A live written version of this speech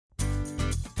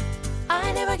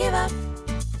never give up.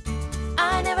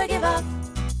 I never give up.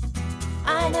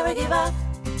 I never give up.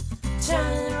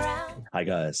 Turn around. Hi,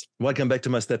 guys. Welcome back to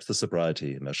my Steps to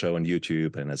Sobriety, my show on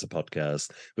YouTube and as a podcast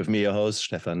with me, your host,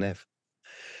 Stefan Neff.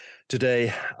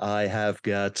 Today, I have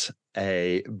got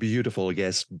a beautiful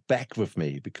guest back with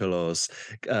me because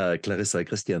Clarissa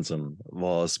Kristjansson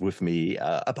was with me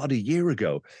about a year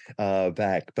ago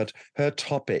back. But her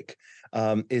topic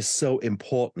is so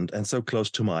important and so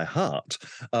close to my heart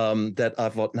that I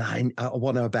thought, I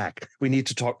want her back. We need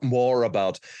to talk more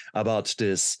about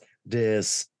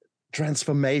this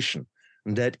transformation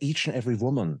that each and every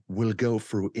woman will go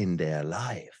through in their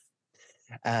life.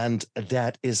 And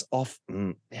that is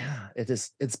often,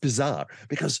 it's bizarre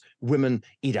because women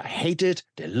either hate it,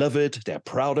 they love it, they're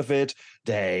proud of it,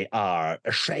 they are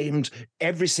ashamed.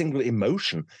 Every single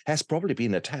emotion has probably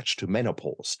been attached to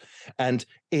menopause. And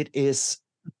it is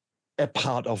a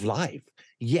part of life.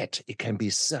 Yet it can be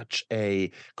such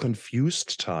a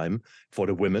confused time for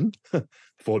the women,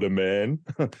 for the men,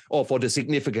 or for the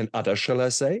significant other, shall I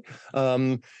say.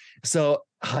 So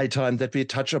high time that we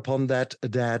touch upon that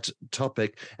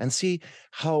topic and see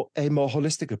how a more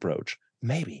holistic approach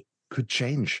maybe could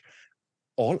change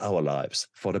all our lives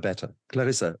for the better.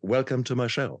 Clarissa, welcome to my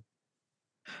show.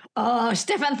 Oh,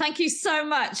 Stefan, thank you so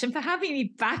much. And for having me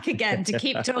back again to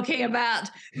keep talking about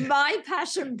my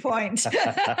passion point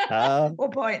or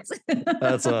points.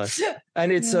 That's right.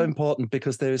 And it's so important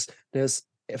because there's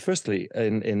firstly,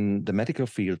 in the medical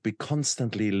field, we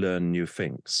constantly learn new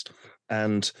things.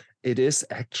 And it is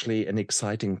actually an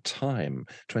exciting time,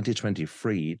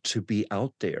 2023, to be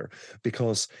out there,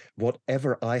 because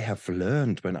whatever I have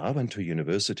learned when I went to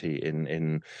university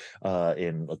in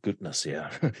oh goodness,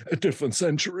 a different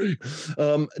century,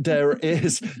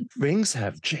 things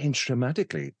have changed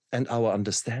dramatically. And our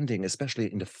understanding,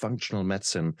 especially in the functional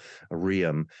medicine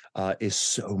realm, is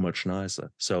so much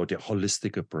nicer. So the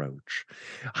holistic approach.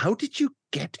 How did you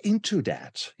get into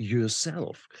that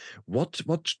yourself? What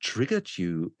triggered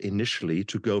you initially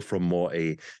to go from more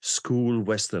a school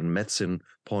Western medicine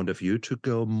point of view to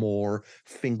go more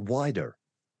think wider?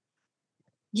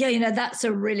 Yeah, that's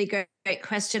a really great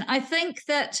question. I think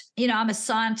that, I'm a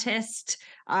scientist.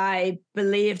 I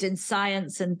believed in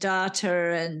science and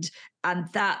data, and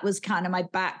that was kind of my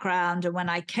background. And when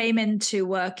I came into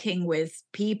working with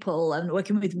people and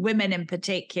working with women in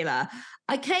particular,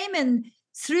 I came in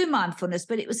through mindfulness,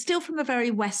 but it was still from a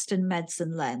very Western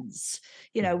medicine lens.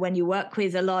 When you work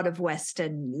with a lot of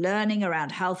Western learning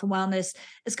around health and wellness,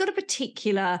 it's got a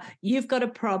particular, you've got a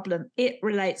problem, it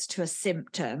relates to a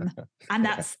symptom, and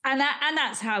that's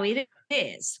how it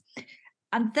is.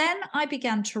 And then I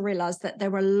began to realize that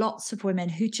there were lots of women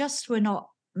who just were not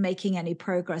making any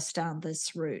progress down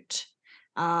this route.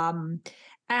 And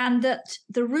that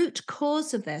the root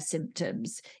cause of their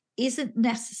symptoms isn't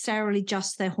necessarily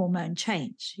just their hormone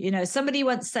change. Somebody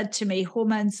once said to me,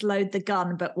 hormones load the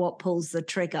gun, but what pulls the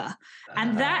trigger?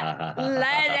 And that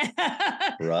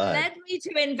led me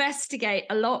to investigate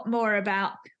a lot more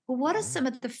about, well, what are some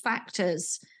of the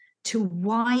factors to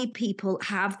why people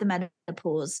have the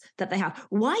menopause that they have?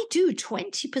 Why do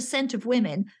 20% of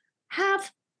women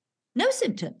have no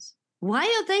symptoms? Why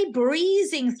are they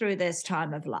breezing through this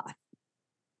time of life?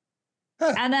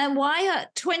 And then why are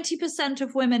 20%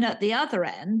 of women at the other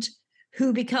end,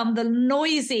 who become the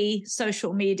noisy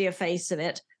social media face of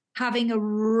it, having a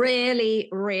really,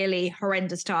 really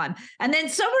horrendous time? And then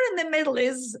somewhere in the middle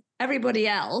is everybody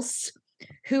else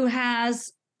who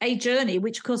has a journey,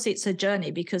 which of course it's a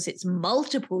journey because it's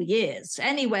multiple years,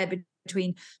 anywhere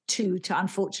between 2 to,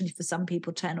 unfortunately for some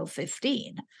people, 10 or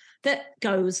 15, that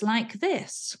goes like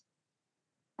this.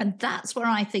 And that's where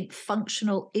I think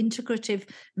functional integrative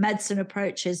medicine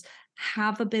approaches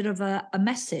have a bit of a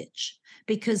message,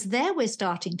 because there we're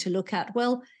starting to look at,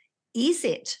 well, is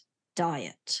it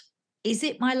diet? Is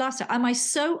it my lifestyle? Am I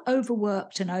so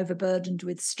overworked and overburdened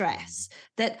with stress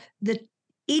that the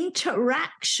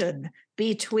interaction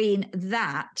between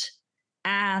that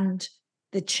and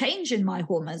the change in my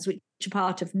hormones, which are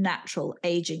part of natural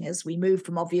aging as we move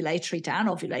from ovulatory to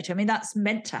anovulatory, I mean, that's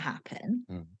meant to happen.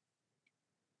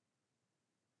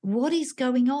 What is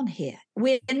going on here?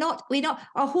 We're not,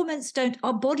 our hormones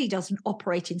our body doesn't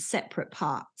operate in separate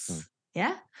parts.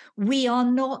 Yeah. We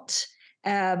are not,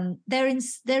 they're in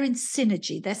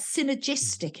synergy. They're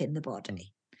synergistic in the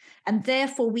body. And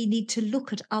therefore we need to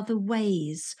look at other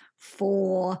ways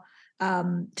to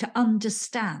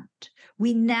understand.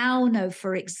 We now know,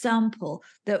 for example,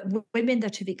 that women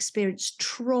that have experienced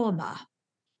trauma,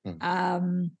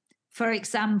 for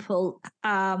example,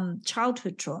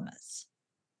 childhood traumas,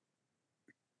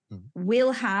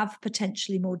 will have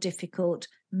potentially more difficult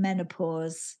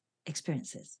menopause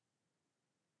experiences.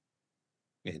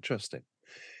 Interesting.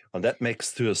 And that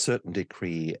makes, to a certain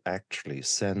degree, actually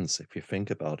sense if you think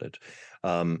about it.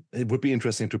 It would be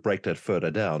interesting to break that further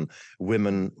down.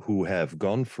 Women who have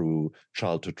gone through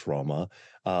childhood trauma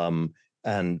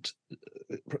and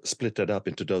split that up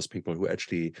into those people who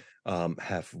actually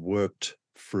have worked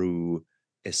through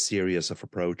a series of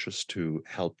approaches to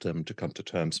help them to come to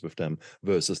terms with them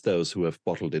versus those who have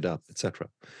bottled it up, etc.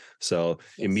 So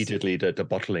Yes. immediately the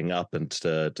bottling up and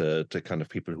the kind of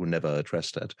people who never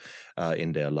addressed it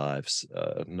in their lives,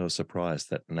 no surprise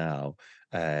that now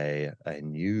a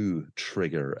new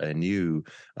trigger, a new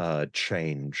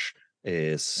change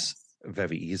is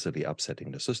very easily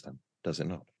upsetting the system, does it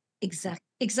not?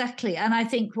 Exactly. And I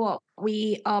think what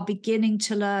we are beginning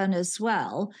to learn as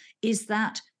well is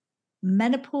that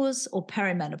menopause, or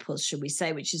perimenopause, should we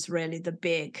say, which is really the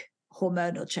big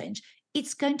hormonal change,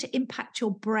 it's going to impact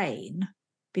your brain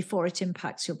before it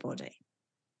impacts your body.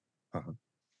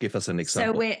 Give us an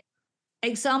example.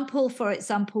 So for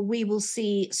example, we will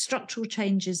see structural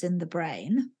changes in the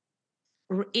brain,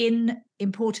 in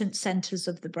important centers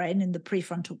of the brain, in the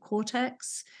prefrontal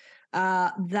cortex,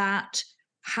 that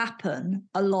happen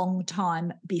a long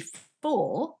time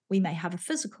before we may have a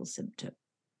physical symptom.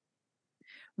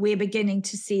 We're beginning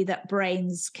to see that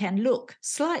brains can look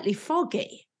slightly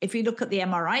foggy. If you look at the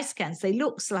MRI scans, they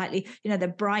look slightly, they're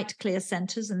bright, clear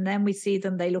centers, and then we see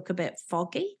them, they look a bit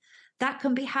foggy. That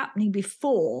can be happening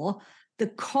before the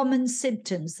common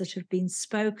symptoms that have been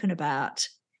spoken about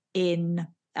in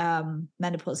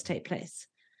menopause take place.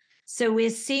 So we're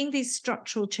seeing these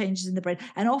structural changes in the brain,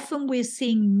 and often we're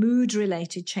seeing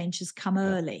mood-related changes come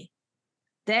early.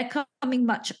 They're coming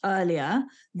much earlier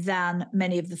than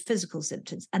many of the physical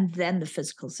symptoms, and then the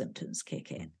physical symptoms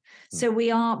kick in. So we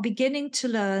are beginning to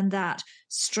learn that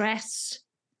stress,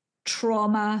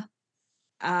 trauma,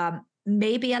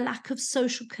 maybe a lack of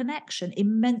social connection,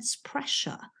 immense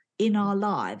pressure in our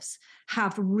lives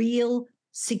have real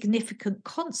significant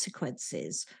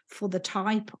consequences for the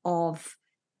type of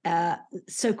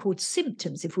so-called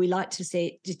symptoms, if we like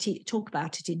to talk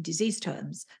about it in disease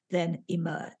terms, then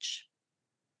emerge.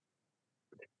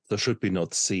 So should we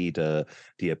not see the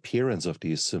appearance of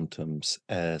these symptoms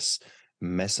as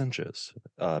messages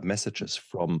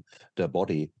from the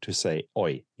body to say,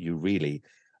 oi, you really,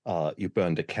 you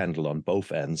burned a candle on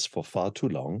both ends for far too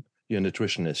long, your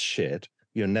nutrition is shit,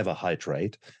 you never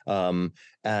hydrate,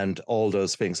 and all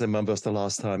those things. And when was the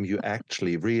last time you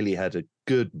actually really had a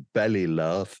good belly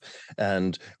laugh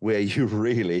and where you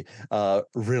really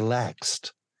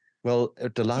relaxed? Well,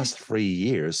 the last 3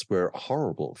 years were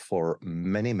horrible for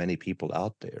many, many people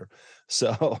out there.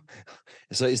 So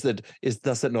does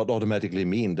that not automatically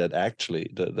mean that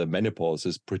actually the menopause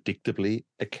is predictably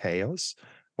a chaos,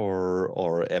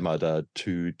 or am I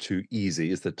too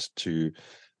easy? Is that too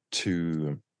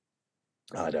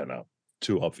I don't know,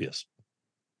 too obvious?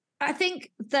 I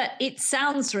think that it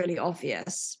sounds really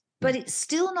obvious, but it's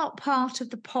still not part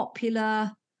of the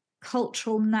popular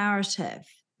cultural narrative.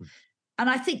 And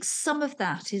I think some of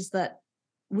that is that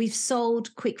we've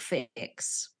sold quick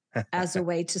fix as a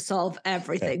way to solve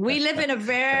everything. We live in a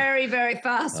very, very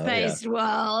fast-paced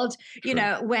world,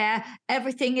 where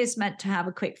everything is meant to have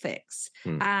a quick fix.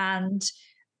 And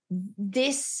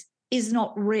this is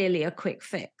not really a quick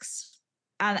fix.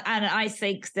 And I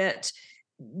think that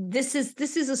this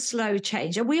is a slow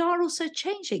change. And we are also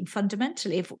changing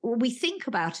fundamentally. If we think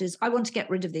about it as, I want to get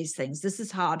rid of these things, this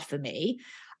is hard for me.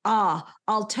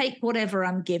 I'll take whatever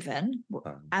I'm given,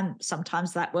 and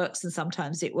sometimes that works, and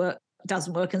sometimes it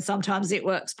doesn't work, and sometimes it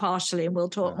works partially. And we'll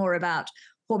talk more about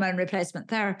hormone replacement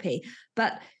therapy.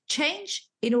 But change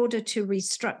in order to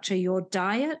restructure your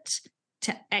diet,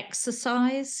 to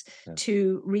exercise,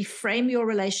 to reframe your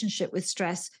relationship with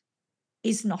stress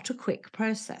is not a quick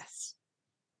process.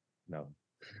 No,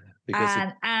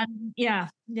 because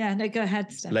no, go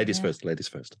ahead, Steph. Ladies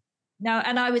first. No,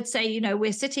 and I would say,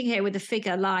 we're sitting here with a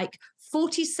figure like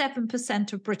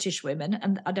 47% of British women,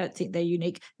 and I don't think they're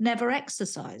unique, never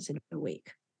exercise in a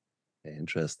week.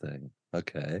 Interesting.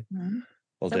 Okay.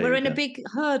 Well, so we're in a big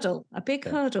hurdle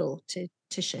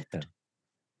to shift. Yeah.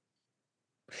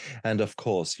 And of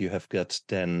course, you have got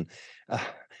then,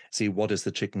 see, what is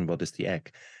the chicken, what is the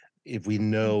egg? If we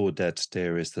know that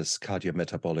there is this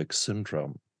cardiometabolic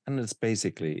syndrome, and it's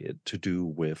basically to do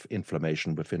with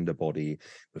inflammation within the body,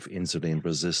 with insulin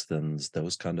resistance,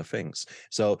 those kind of things.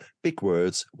 So big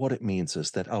words, what it means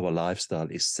is that our lifestyle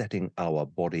is setting our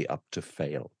body up to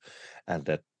fail. And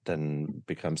that then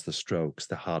becomes the strokes,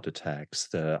 the heart attacks,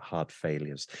 the heart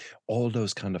failures. All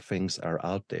those kind of things are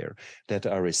out there that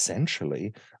are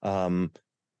essentially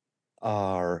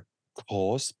are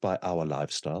caused by our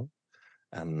lifestyle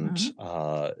and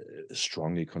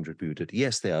strongly contributed.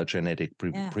 Yes, there are genetic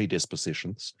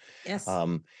predispositions. Yes.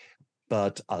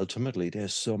 But ultimately,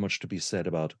 there's so much to be said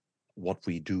about what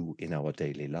we do in our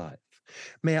daily life.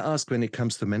 May I ask, when it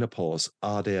comes to menopause,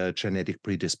 are there genetic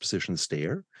predispositions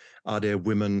there? Are there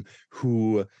women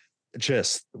who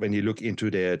just, when you look into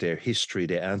their history,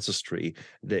 their ancestry,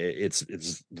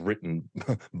 it's written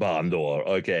barn door,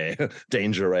 okay,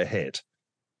 danger ahead?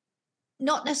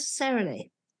 Not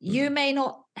necessarily. You may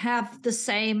not have the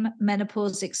same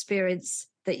menopause experience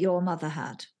that your mother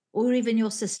had, or even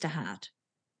your sister had.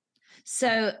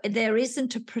 So there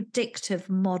isn't a predictive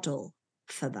model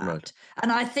for that. Right.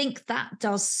 And I think that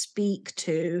does speak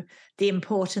to the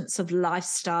importance of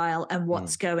lifestyle and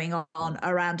what's going on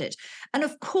around it. And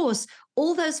of course,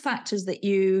 all those factors that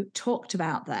you talked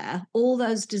about there, all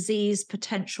those disease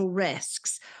potential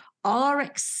risks are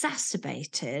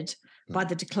exacerbated by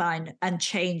the decline and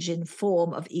change in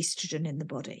form of estrogen in the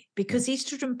body, because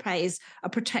estrogen plays a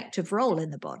protective role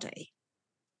in the body.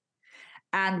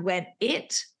 And when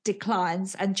it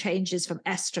declines and changes from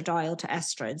estradiol to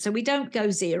estrone, so we don't go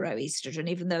zero estrogen,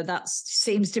 even though that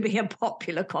seems to be a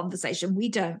popular conversation. We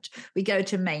don't. We go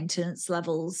to maintenance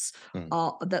levels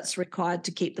that's required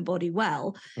to keep the body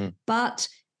well. But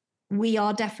we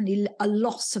are definitely a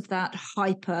loss of that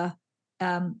hyper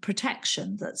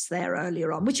protection that's there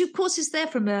earlier on, which of course is there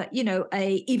from a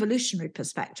evolutionary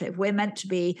perspective. We're meant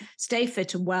to stay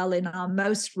fit and well in our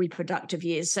most reproductive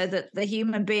years so that the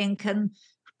human being can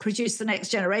produce the next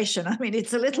generation. I mean,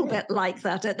 it's a little bit like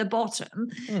that at the bottom,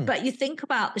 but you think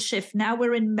about the shift. Now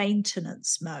we're in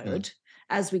maintenance mode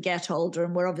as we get older,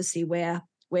 and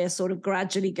we're sort of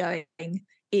gradually going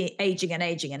aging and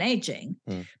aging and aging.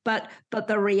 But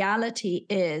the reality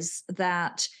is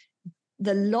that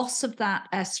the loss of that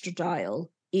estradiol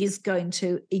is going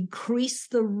to increase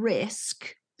the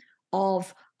risk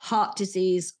of heart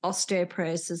disease,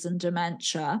 osteoporosis, and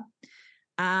dementia.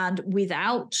 And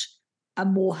without a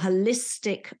more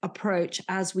holistic approach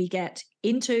as we get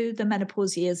into the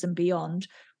menopause years and beyond,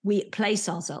 we place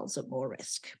ourselves at more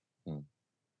risk.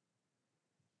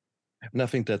 And I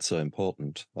think that's so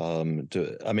important.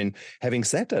 Having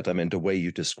said that, the way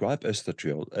you describe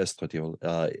estradiol,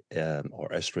 or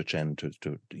estrogen,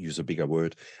 to use a bigger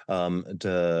word,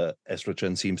 the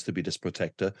estrogen seems to be this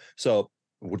protector. So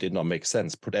would it not make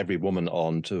sense? Put every woman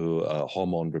onto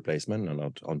hormone replacement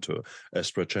and onto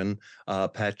estrogen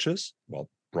patches? Well,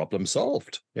 problem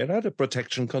solved. The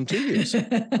protection continues.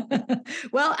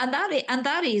 Well, and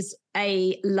that is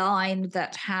a line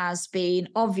that has been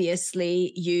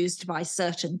obviously used by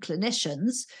certain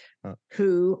clinicians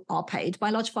who are paid by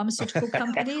large pharmaceutical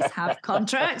companies, have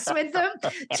contracts with them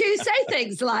to say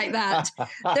things like that.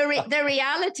 The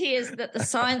reality is that the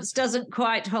science doesn't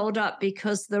quite hold up,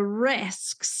 because the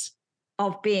risks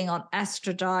of being on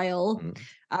estradiol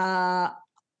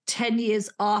 10 years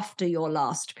after your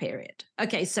last period.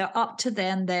 Okay, so up to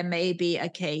then, there may be a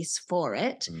case for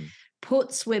it.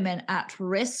 Puts women at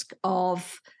risk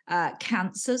of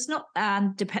cancers,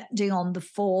 and depending on the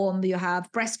form, you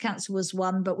have breast cancer was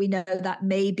one, but we know that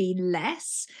may be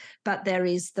less. But there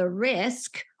is the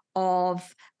risk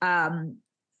of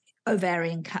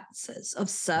ovarian cancers, of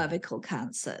cervical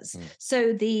cancers.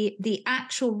 So the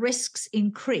actual risks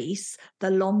increase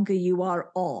the longer you are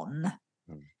on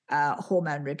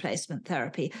hormone replacement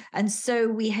therapy. And so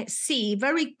we see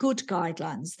very good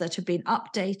guidelines that have been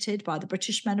updated by the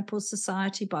British Menopause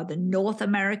Society, by the North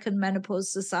American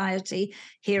Menopause Society,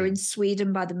 here in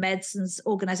Sweden by the Medicines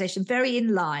Organization, very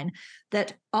in line,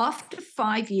 that after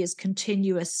 5 years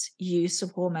continuous use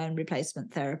of hormone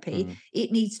replacement therapy,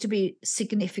 it needs to be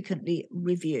significantly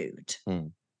reviewed.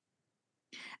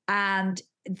 And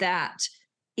that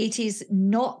it is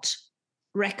not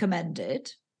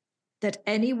recommended that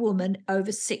any woman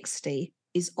over 60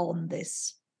 is on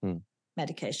this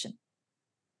medication.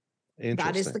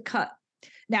 That is the cut.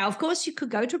 Now, of course, you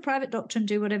could go to a private doctor and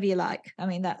do whatever you like. I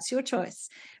mean, that's your choice.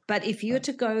 But if you were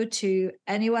to go to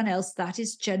anyone else, that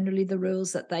is generally the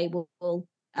rules that they will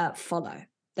follow.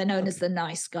 They're known as the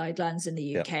NICE guidelines in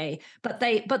the UK, but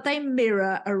they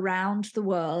mirror around the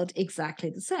world exactly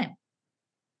the same.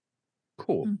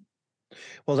 Cool.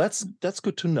 Well, that's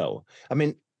good to know. I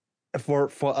mean,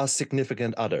 for us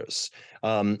significant others,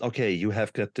 okay, you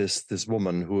have got this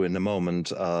woman who in a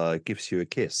moment gives you a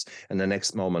kiss, and the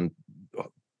next moment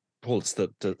pulls the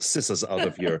scissors out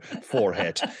of your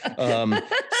forehead.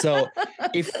 So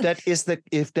if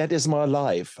that is my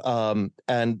life,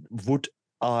 and would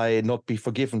I not be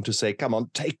forgiven to say, come on,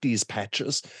 take these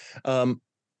patches?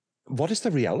 What is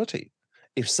the reality?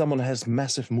 if someone has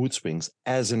massive mood swings,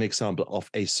 as an example of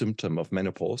a symptom of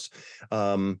menopause,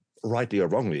 rightly or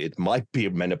wrongly, it might be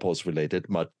menopause related,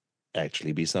 might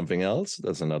actually be something else.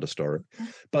 That's another story.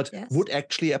 But would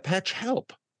actually a patch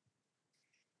help?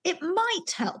 It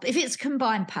might help if it's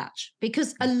combined patch,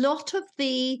 because a lot of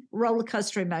the roller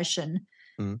coaster emotion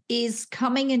is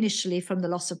coming initially from the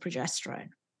loss of progesterone.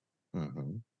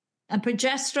 Mm-hmm. And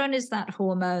progesterone is that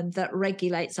hormone that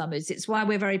regulates our moods. It's why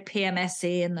we're very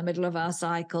PMS-y in the middle of our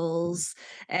cycles.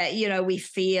 We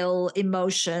feel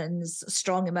emotions,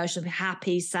 strong emotions,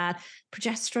 happy, sad.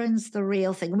 Progesterone's the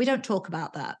real thing. And we don't talk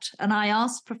about that. And I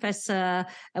asked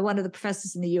one of the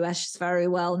professors in the US, she's very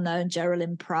well known,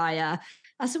 Geraldine Pryor,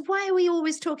 I said, why are we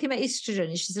always talking about estrogen?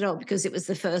 And she said, oh, because it was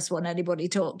the first one anybody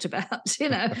talked about,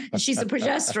 And she's a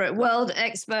progesterone, world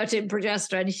expert in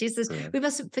progesterone. And she says, we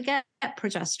mustn't forget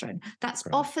progesterone. That's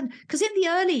often, because in the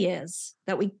early years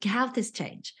that we have this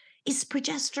change, it's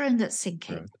progesterone that's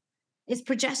sinking. It's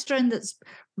progesterone that's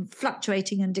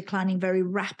fluctuating and declining very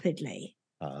rapidly.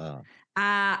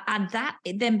 And that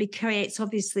then creates,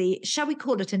 obviously, shall we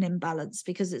call it an imbalance?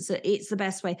 Because it's the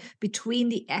best way, between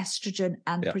the estrogen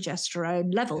and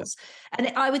progesterone levels.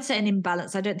 And I would say an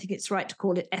imbalance. I don't think it's right to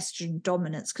call it estrogen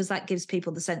dominance, because that gives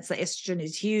people the sense that estrogen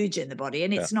is huge in the body,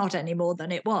 and it's not any more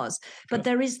than it was. But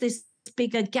there is this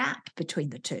bigger gap between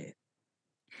the two.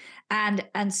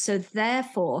 And so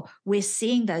therefore, we're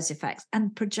seeing those effects.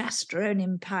 And progesterone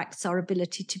impacts our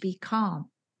ability to be calm.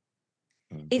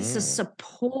 It's a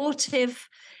supportive,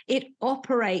 it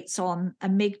operates on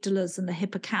amygdalas and the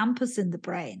hippocampus in the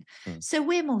brain. So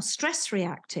we're more stress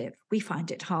reactive. We find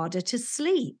it harder to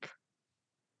sleep.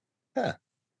 Okay.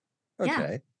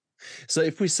 Yeah. So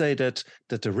if we say that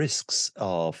the risks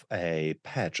of a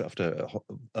patch after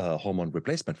hormone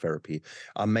replacement therapy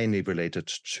are mainly related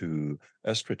to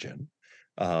estrogen,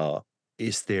 are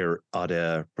there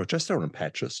progesterone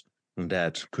patches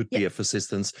that could be of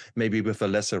assistance, maybe with a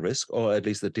lesser risk or at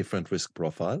least a different risk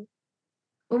profile?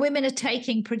 Well, women are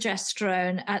taking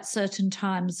progesterone at certain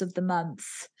times of the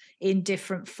month in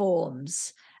different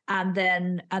forms, and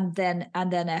then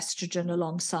estrogen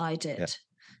alongside it. Yeah.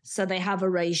 So they have a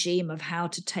regime of how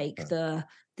to take the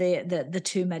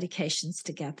two medications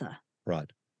together. Right.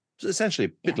 So essentially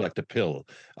a bit like the pill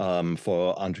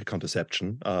for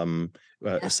anti-contraception.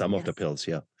 Some of the pills,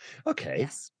 Okay.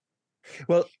 Yes.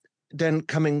 Well, then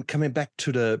coming back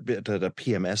to the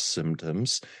PMS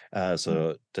symptoms,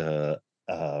 the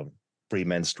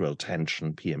premenstrual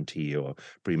tension, PMT, or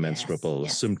premenstrual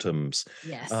symptoms.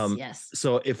 Yes.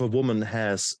 So if a woman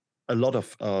has a lot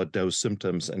of those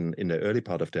symptoms in the early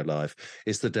part of their life,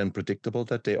 is it then predictable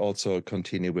that they also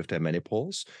continue with their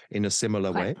menopause in a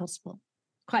similar way?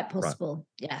 Quite possible,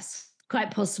 yes.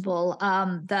 Quite possible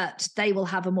that they will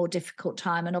have a more difficult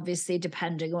time. And obviously,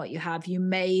 depending on what you have, you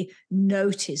may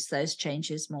notice those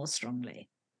changes more strongly.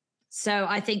 So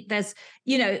I think there's,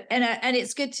 and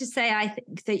it's good to say, I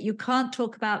think that you can't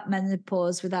talk about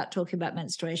menopause without talking about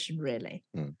menstruation, really,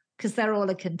 because they're all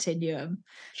a continuum.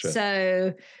 Sure.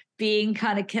 So being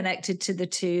kind of connected to the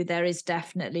two, there is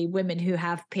definitely women who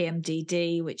have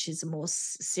PMDD, which is a more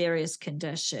serious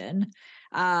condition.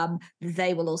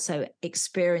 They will also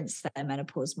experience their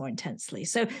menopause more intensely.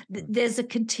 So there's a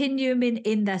continuum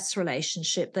in this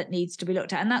relationship that needs to be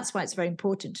looked at. And that's why it's very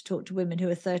important to talk to women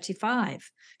who are 35,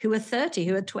 who are 30,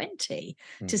 who are 20,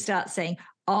 to start saying,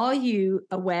 are you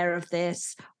aware of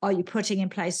this? Are you putting in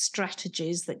place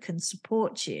strategies that can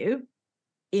support you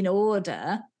in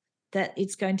order that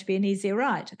it's going to be an easier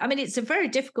ride? I mean, it's a very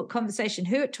difficult conversation.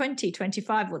 Who at 20,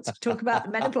 25 wants to talk about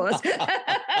the menopause?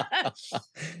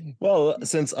 Well,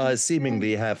 since I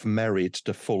seemingly have married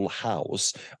the full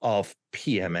house of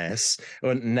PMS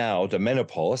and now the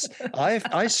menopause,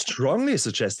 I strongly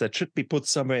suggest that should be put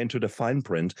somewhere into the fine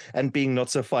print, and being not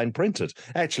so fine printed,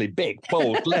 actually big,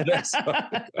 bold letters.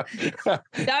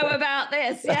 Know about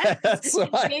this, yes. That's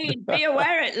right. Be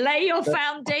aware it. Lay your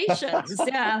foundations.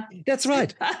 Yeah. That's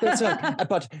right.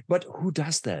 But who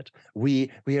does that? We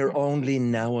are only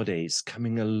nowadays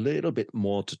coming a little bit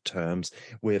more to terms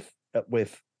with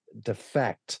the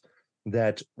fact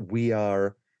that we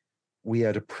are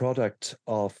the product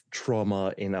of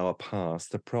trauma in our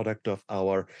past, the product of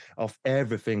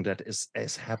everything that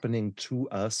is happening to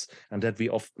us, and that we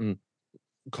often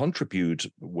contribute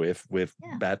with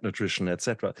bad nutrition,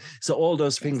 etc. So all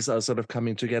those things are sort of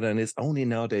coming together, and it's only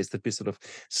nowadays that we sort of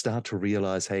start to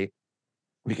realize, hey,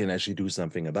 we can actually do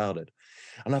something about it.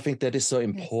 And I think that is so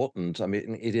important. I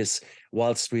mean, it is,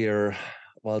 whilst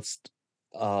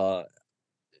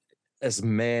as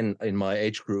men in my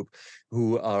age group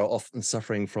who are often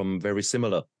suffering from very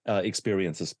similar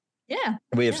experiences Yeah.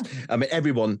 I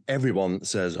mean, everyone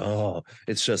says, oh,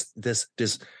 it's just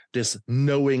this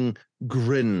knowing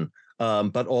grin,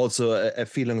 but also a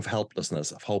feeling of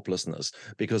hopelessness,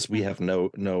 because we have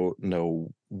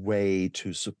no way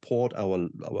to support our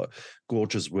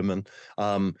gorgeous women.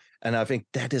 And I think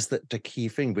that is the key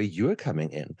thing where you're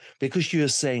coming in, because you're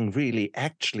saying, really,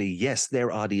 actually, yes,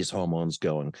 there are these hormones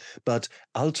going, but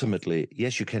ultimately,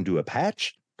 yes, you can do a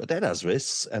patch, but that has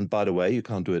risks. And by the way, you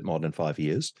can't do it more than 5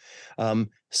 years.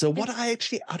 So what are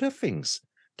actually other things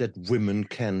that women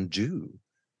can do?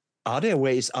 Are there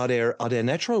ways, are there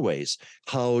natural ways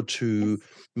how to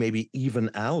maybe even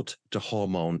out the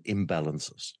hormone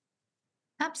imbalances?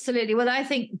 Absolutely. Well, I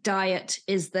think diet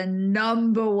is the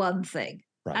number one thing,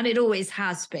 Right. and it always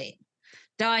has been.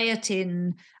 Diet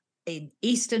in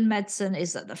Eastern medicine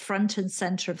is at the front and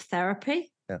center of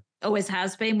therapy. Yeah. Always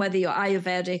has been, whether you're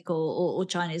Ayurvedic or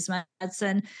Chinese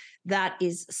medicine, that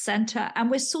is center. And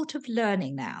we're sort of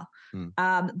learning now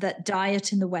that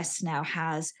diet in the West now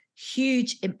has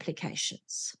huge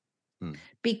implications.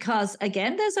 Because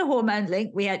again, there's a hormone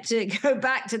link. We had to go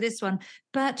back to this one,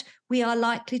 but we are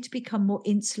likely to become more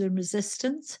insulin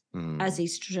resistant as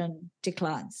estrogen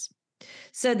declines.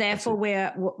 So therefore,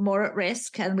 we're more at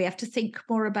risk, and we have to think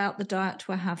more about the diet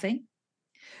we're having.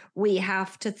 We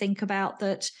have to think about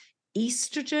that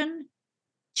estrogen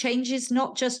changes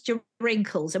not just your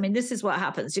wrinkles. I mean, this is what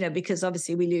happens, because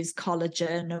obviously we lose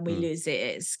collagen and we lose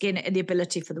skin and the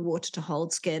ability for the water to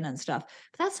hold skin and stuff.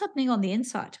 But that's happening on the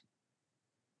inside.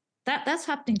 That's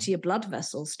happening to your blood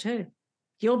vessels too.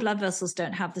 Your blood vessels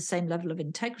don't have the same level of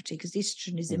integrity because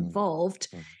estrogen is involved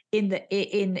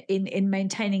in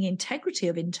maintaining integrity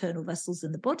of internal vessels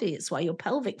in the body. It's why your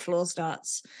pelvic floor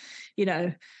starts,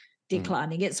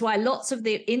 declining. It's why lots of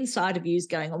the inside of you is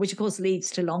going on, which of course leads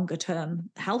to longer term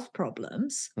health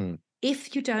problems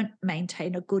if you don't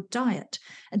maintain a good diet.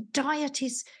 And diet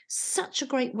is such a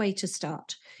great way to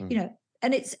start,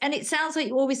 and it sounds like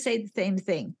you always say the same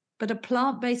thing, but a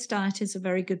plant-based diet is a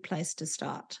very good place to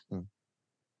start.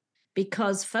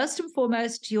 Because first and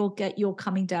foremost, you're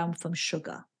coming down from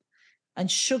sugar.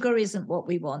 And sugar isn't what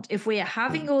we want. If we are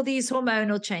having all these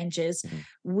hormonal changes,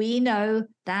 we know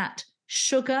that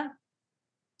sugar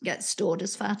gets stored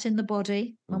as fat in the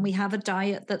body when we have a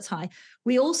diet that's high.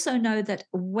 We also know that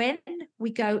when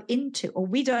we go into, or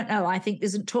we don't know, I think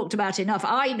isn't talked about enough.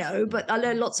 I know, but I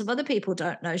know lots of other people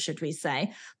don't know, should we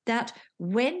say, that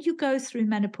when you go through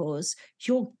menopause,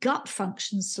 your gut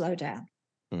functions slow down.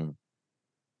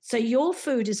 So your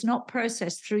food is not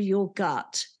processed through your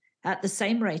gut at the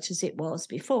same rate as it was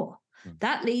before.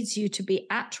 That leads you to be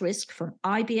at risk from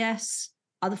IBS,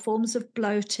 other forms of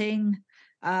bloating,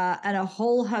 and a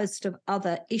whole host of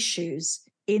other issues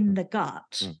in the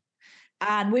gut.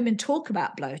 And women talk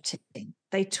about bloating.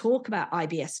 They talk about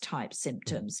IBS type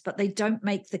symptoms, but they don't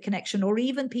make the connection, or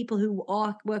even people who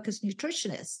work as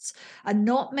nutritionists are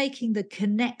not making the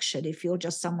connection, if you're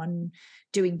just someone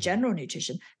doing general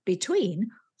nutrition, between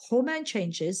hormone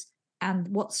changes and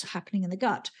what's happening in the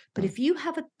gut. But if you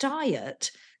have a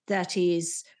diet that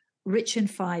is rich in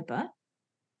fiber,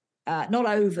 not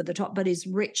over the top, but is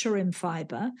richer in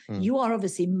fiber, you are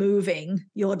obviously moving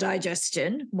your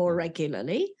digestion more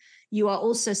regularly. You are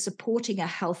also supporting a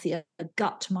healthier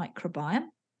gut microbiome.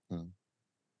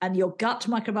 And your gut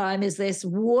microbiome is this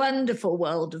wonderful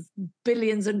world of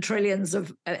billions and trillions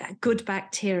of good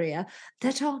bacteria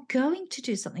that are going to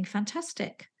do something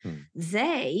fantastic.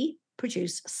 They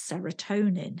produce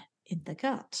serotonin in the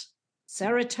gut.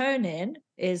 Serotonin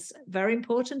is very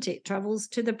important. It travels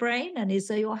to the brain and is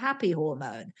your happy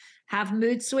hormone. Have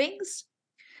mood swings?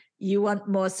 You want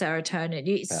more serotonin.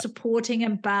 It's supporting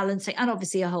and balancing, and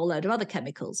obviously a whole load of other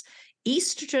chemicals.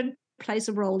 Estrogen plays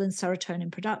a role in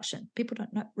serotonin production. People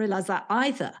don't realize that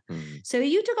either. So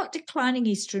you've got declining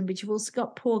estrogen, but you've also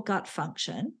got poor gut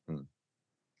function.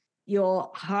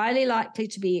 You're highly likely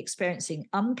to be experiencing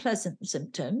unpleasant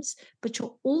symptoms, but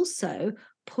you're also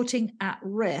putting at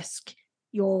risk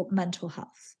your mental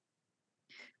health.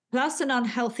 Plus, an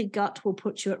unhealthy gut will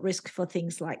put you at risk for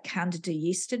things like Candida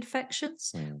yeast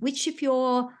infections, which if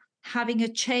you're having a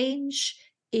change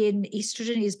in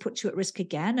estrogen is put you at risk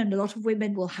again. And a lot of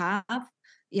women will have,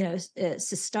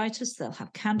 cystitis, they'll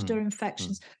have Candida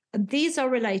infections. And these are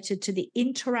related to the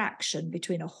interaction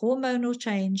between a hormonal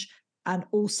change and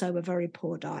also a very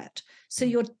poor diet. So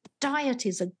your diet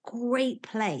is a great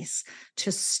place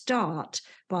to start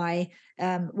by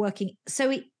working.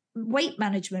 So weight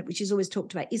management, which is always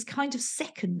talked about, is kind of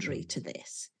secondary to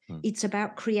this. It's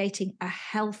about creating a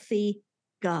healthy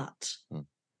gut.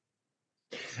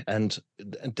 And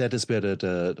that is where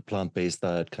the plant-based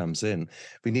diet comes in.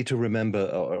 We need to remember,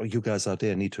 or you guys out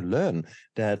there need to learn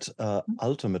that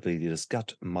ultimately this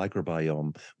gut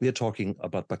microbiome, we are talking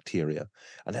about bacteria.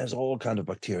 And there's all kind of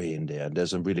bacteria in there. And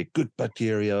there's some really good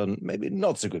bacteria and maybe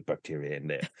not so good bacteria in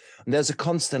there. And there's a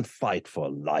constant fight for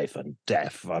life and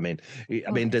death. I mean,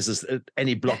 this is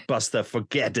any blockbuster,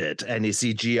 forget it. Any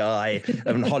CGI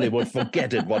in Hollywood,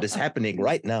 forget it. What is happening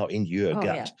right now in your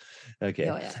gut. Yeah.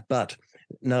 Okay. But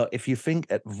now, if you think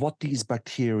at what these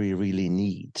bacteria really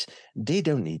need, they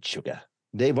don't need sugar.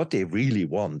 What they really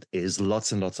want is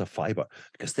lots and lots of fiber,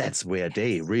 because that's where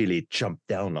they really jump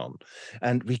down on.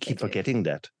 And we keep forgetting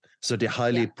that. So the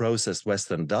highly processed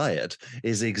Western diet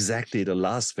is exactly the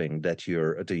last thing that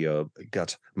your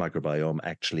gut microbiome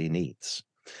actually needs.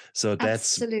 So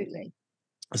that's absolutely.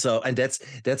 So, and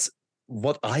that's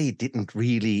what I didn't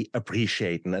really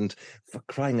appreciate. And for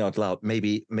crying out loud,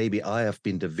 maybe I have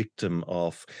been the victim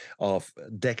of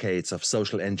decades of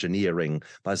social engineering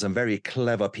by some very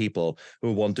clever people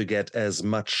who want to get as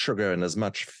much sugar and as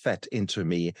much fat into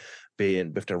me,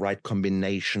 being with the right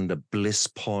combination, the bliss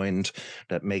point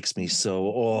that makes me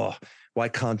so, why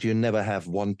can't you never have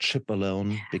one chip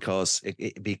alone? Because it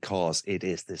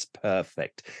is this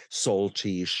perfect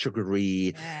salty,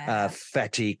 sugary,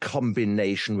 fatty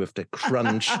combination with the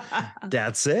crunch.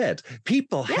 That's it.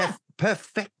 People have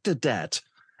perfected that.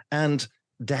 And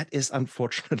that is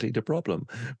unfortunately the problem.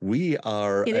 We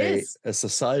are a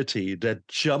society that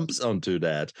jumps onto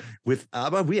that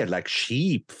but we are like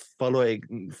sheep following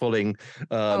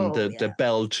the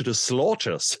bell to the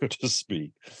slaughter, so to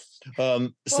speak.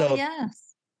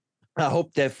 Yes. I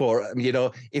hope, therefore,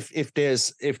 if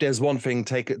there's one thing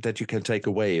that you can take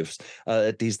away is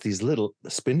these little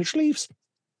spinach leaves.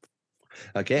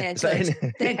 Okay, they're good.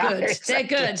 They're good. Exactly. They're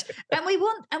good,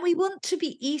 and we want to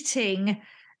be eating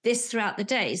this throughout the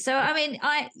day. So I mean,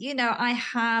 I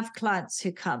have clients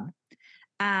who come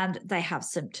and they have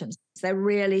symptoms. They're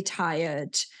really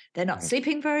tired. They're not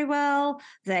sleeping very well.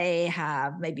 They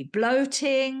have maybe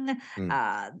bloating.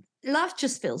 Life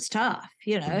just feels tough,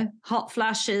 hot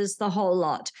flashes, the whole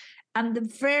lot. And the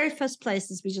very first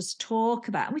places we just talk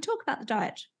about, and we talk about the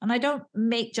diet, and I don't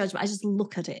make judgment, I just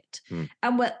look at it.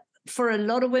 And for a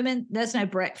lot of women, there's no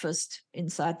breakfast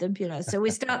inside them, so we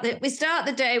start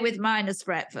the day with minus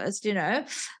breakfast, and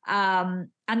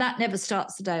that never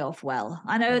starts the day off well.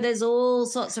 I know there's all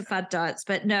sorts of fad diets,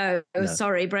 but no,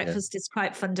 sorry, breakfast is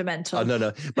quite fundamental. Oh,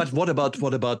 no. But what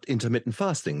about intermittent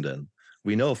fasting then?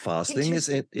 We know fasting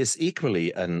is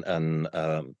equally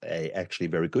a actually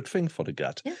very good thing for the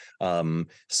gut.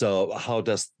 So how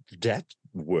does that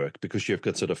work? Because you've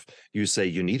got you say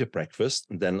you need a breakfast,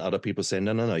 and then other people say,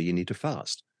 no, you need to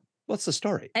fast. What's the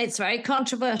story? It's very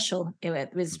controversial with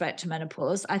respect to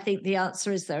menopause. I think the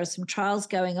answer is there are some trials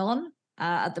going on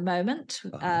at the moment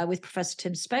with Professor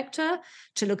Tim Spector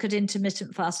to look at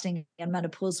intermittent fasting in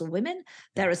menopausal women.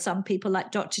 There are some people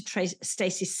like Dr.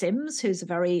 Stacey Sims, who's a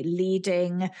very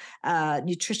leading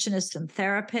nutritionist and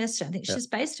therapist. I think she's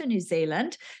based in New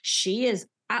Zealand. She is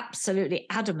absolutely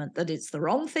adamant that it's the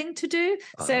wrong thing to do.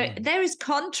 So there is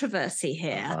controversy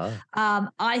here.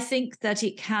 I think that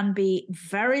it can be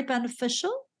very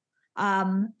beneficial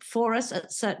for us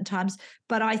at certain times,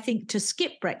 but I think to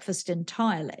skip breakfast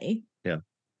entirely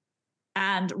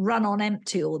and run on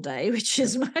empty all day, which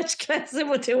is much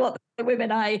closer to what the women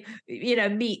I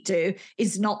meet do,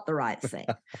 is not the right thing.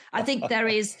 I think there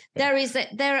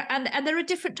are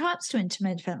different types to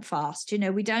intermittent fast.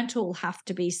 We don't all have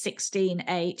to be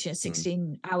 16-8,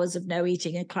 16 hours of no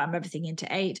eating and cram everything into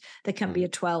 8. There can be a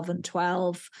 12 and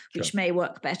 12, which may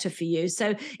work better for you.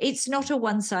 So it's not a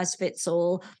one size fits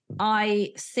all.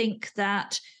 I think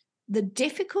that the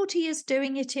difficulty is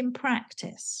doing it in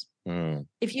practice.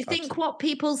 If you think what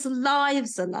people's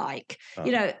lives are like,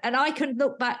 and I can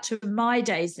look back to my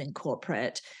days in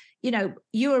corporate,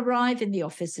 you arrive in the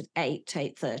office at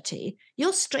 8:30,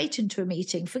 you're straight into a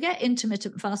meeting. Forget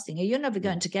intermittent fasting. You're never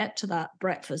going to get to that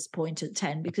breakfast point at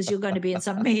 10 because you're going to be in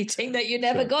some meeting that you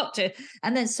never got to.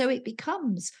 And then so it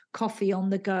becomes coffee on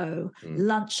the go,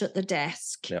 lunch at the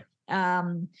desk.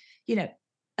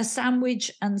 A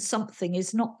sandwich and something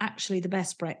is not actually the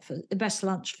best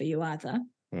lunch for you either.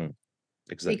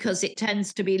 Exactly. Because it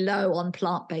tends to be low on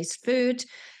plant-based food.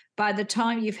 By the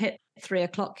time you've hit 3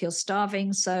 o'clock, you're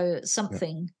starving. So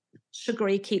something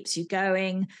sugary keeps you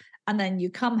going. And then you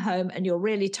come home and you're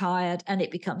really tired and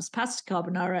it becomes pasta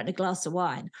carbonara and a glass of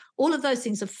wine. All of those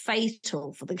things are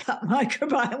fatal for the gut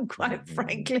microbiome, quite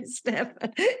frankly,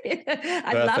 Stefan.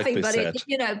 I'm laughing, but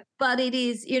but it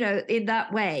is, in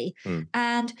that way.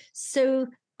 And so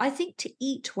I think to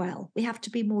eat well, we have to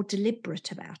be more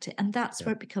deliberate about it. And that's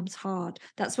where it becomes hard.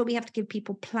 That's where we have to give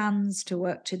people plans to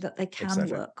work to that they can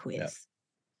work with.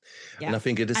 Yeah. And I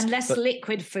think it is. And less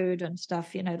liquid food and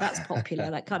stuff, that's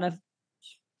popular, like kind of.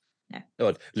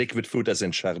 What, liquid food as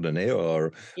in Chardonnay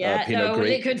or Pinot Gris?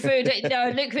 Liquid food.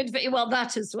 No, liquid food. Well,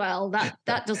 that as well.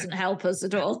 That doesn't help us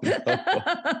at all.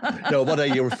 No, what are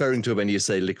you referring to when you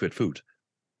say liquid food?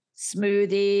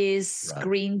 Smoothies,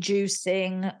 green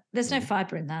juicing. There's no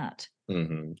fiber in that.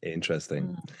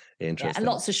 Interesting. Yeah, and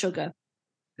lots of sugar.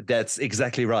 That's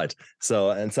exactly right.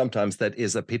 So, and sometimes that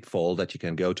is a pitfall that you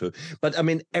can go to. But I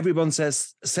mean, everyone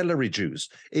says celery juice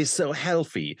is so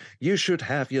healthy. You should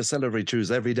have your celery juice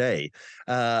every day.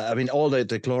 I mean, all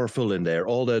the chlorophyll in there,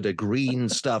 all the green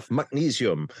stuff,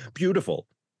 magnesium, beautiful.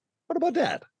 What about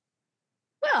that?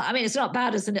 Well, I mean, it's not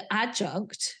bad as an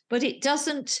adjunct, but it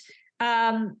doesn't,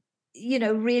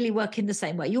 really work in the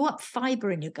same way. You want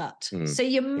fiber in your gut. So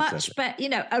you're much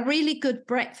better, a really good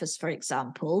breakfast, for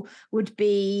example, would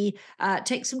be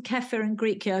take some kefir and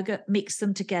Greek yogurt, mix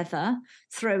them together,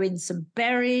 throw in some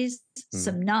berries,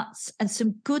 some nuts, and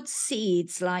some good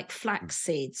seeds like flax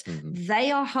seeds.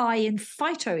 They are high in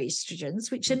phytoestrogens,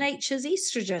 which are nature's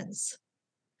estrogens.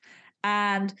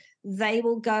 And they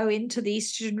will go into the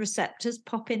estrogen receptors,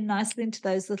 pop in nicely into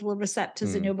those little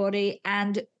receptors in your body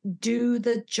and do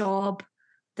the job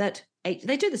that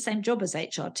they do the same job as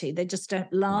HRT. They just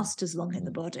don't last as long in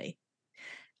the body.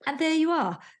 And there you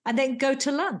are. And then go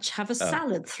to lunch, have a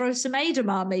salad, throw some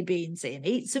edamame beans in,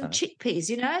 eat some chickpeas,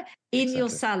 in your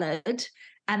salad,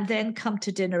 and then come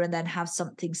to dinner and then have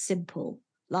something simple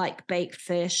like baked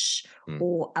fish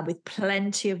or with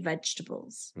plenty of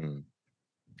vegetables.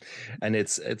 And it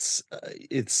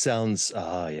sounds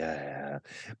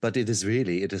but it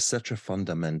is such a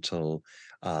fundamental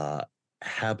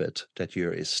habit that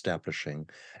you're establishing,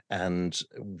 and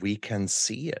we can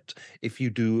see it if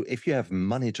you have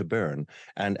money to burn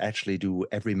and actually do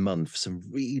every month some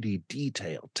really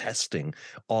detailed testing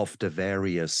of the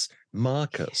various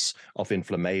markers of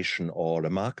inflammation or the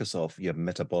markers of your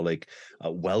metabolic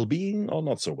well-being, or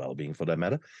not so well-being for that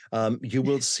matter, you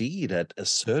will see that a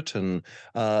certain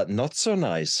not so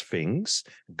nice things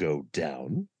go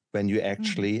down when you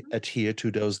actually adhere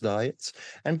to those diets,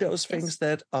 and those things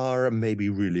that are maybe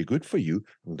really good for you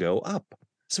go up.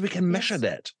 So we can measure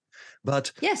that.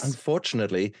 But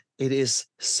unfortunately, it is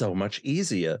so much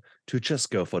easier to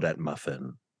just go for that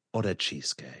muffin or that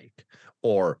cheesecake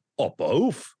or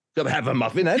both. Have a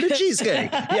muffin and a cheesecake.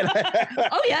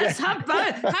 Oh yes, have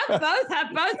both.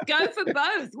 Have both. Go for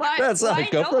both. Why? That's why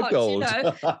right. Go not, for gold.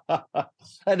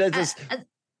 And it's just.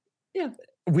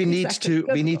 We need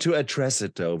to address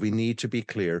it, though. We need to be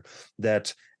clear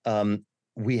that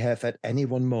we have at any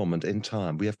one moment in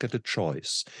time, we have got a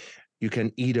choice. You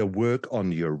can either work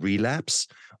on your relapse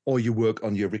or you work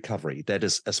on your recovery. That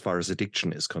is as far as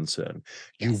addiction is concerned.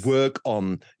 You work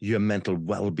on your mental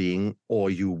well-being or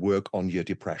you work on your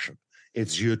depression.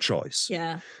 It's your choice.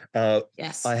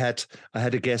 Yes. I had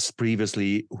a guest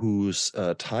previously whose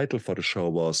title for the show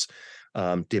was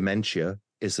Dementia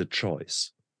is a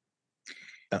Choice.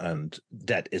 And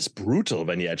that is brutal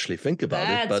when you actually think about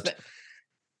it. But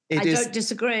I don't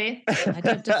disagree. I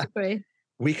don't disagree.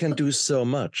 We can do so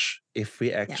much if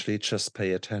we actually just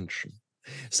pay attention.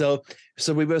 So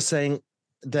we were saying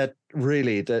that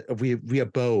really that we are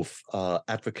both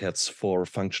advocates for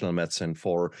functional medicine,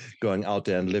 for going out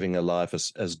there and living a life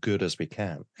as good as we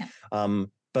can.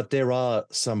 But there are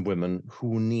some women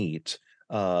who need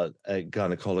a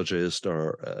gynecologist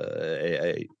or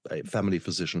a family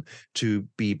physician to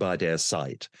be by their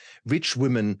side. Which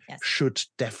women should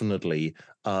definitely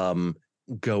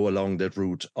go along that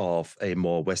route of a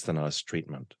more westernized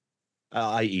treatment,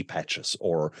 i.e. patches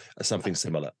or something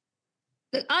similar?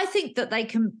 I think that they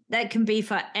can be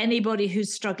for anybody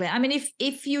who's struggling. I mean,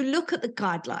 if you look at the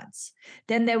guidelines,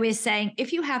 then we're saying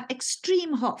if you have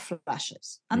extreme hot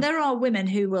flashes, and there are women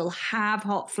who will have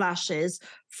hot flashes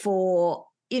for,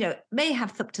 may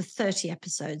have up to 30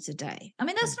 episodes a day. I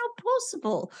mean, that's not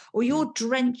possible. Or you're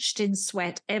drenched in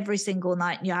sweat every single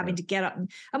night and you're having to get up. And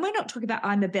we're not talking about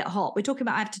I'm a bit hot. We're talking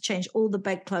about I have to change all the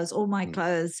bedclothes, all my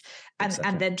clothes,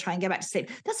 and then try and get back to sleep.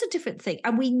 That's a different thing.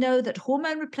 And we know that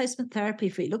hormone replacement therapy,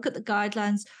 if we look at the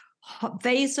guidelines,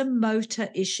 vasomotor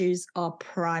issues are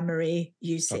primary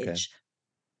usage.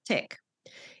 Tick.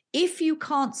 If you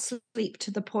can't sleep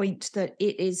to the point that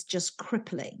it is just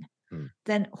crippling,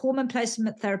 then hormone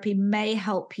replacement therapy may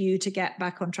help you to get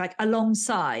back on track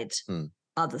alongside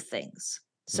other things.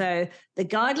 So the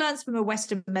guidelines from a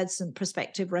Western medicine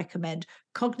perspective recommend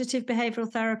cognitive behavioral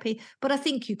therapy, but I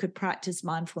think you could practice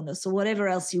mindfulness or whatever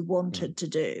else you wanted to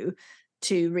do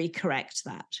to recorrect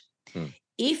that. Mm.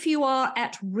 If you are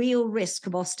at real risk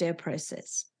of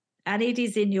osteoporosis, and it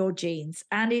is in your genes,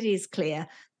 and it is clear,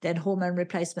 then hormone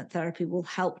replacement therapy will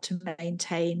help to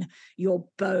maintain your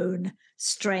bone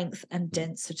strength and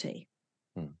density.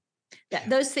 Mm.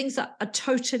 Those things are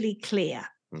totally clear.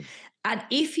 Mm. And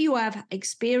if you have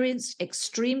experienced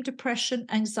extreme depression,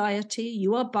 anxiety,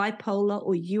 you are bipolar,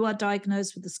 or you are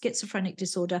diagnosed with a schizophrenic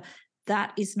disorder,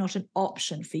 that is not an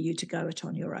option for you to go it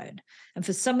on your own. And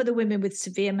for some of the women with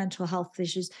severe mental health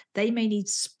issues, they may need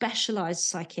specialized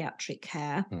psychiatric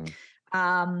care.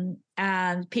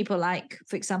 And people like,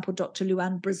 for example, Dr.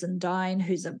 Luann Brizendine,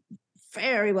 who's a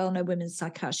very well-known women's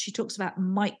psychiatrist, she talks about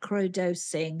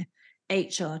microdosing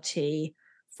HRT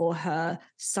for her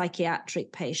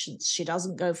psychiatric patients. She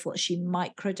doesn't go for it. She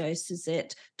microdoses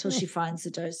it till she finds a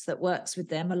dose that works with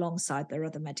them alongside their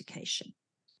other medication.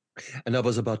 And I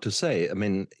was about to say, I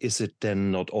mean, is it then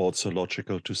not also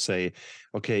logical to say,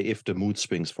 okay, if the mood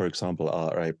swings, for example,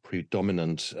 are a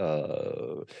predominant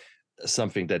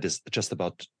something that is just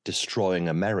about destroying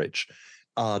a marriage,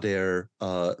 are there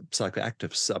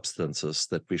psychoactive substances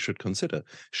that we should consider?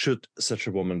 Should such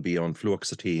a woman be on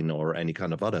fluoxetine or any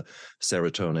kind of other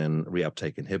serotonin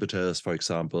reuptake inhibitors, for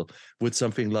example? Would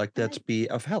something like that be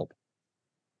of help?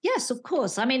 Yes, of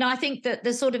course. I mean, I think that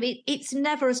the sort of it's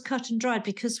never as cut and dried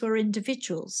because we're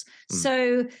individuals.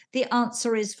 So the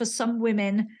answer is, for some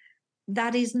women,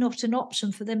 that is not an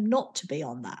option for them not to be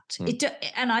on that.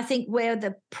 And I think where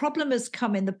the problem has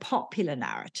come in the popular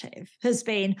narrative has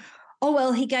been, oh,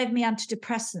 well, he gave me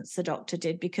antidepressants, the doctor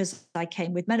did, because I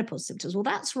came with menopause symptoms. Well,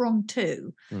 that's wrong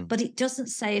too. But it doesn't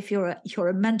say if you're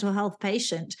a mental health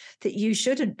patient that you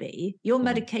shouldn't be. Your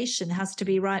medication has to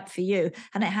be right for you,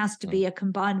 and it has to be a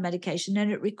combined medication,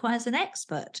 and it requires an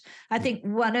expert. I think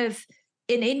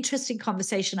an interesting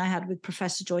conversation I had with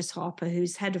Professor Joyce Harper,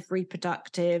 who's head of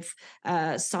reproductive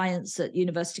science at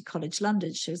University College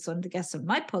London. She was one of the guests on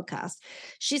my podcast.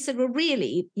 She said, well,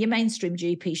 really, your mainstream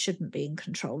GP shouldn't be in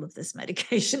control of this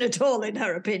medication at all, in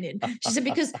her opinion. She said,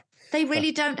 because they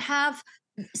really don't have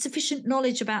sufficient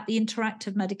knowledge about the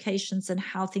interactive medications and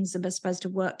how things are supposed to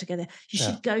work together. You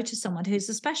should go to someone who's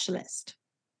a specialist.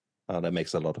 That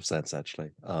makes a lot of sense,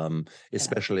 actually,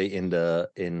 especially in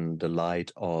the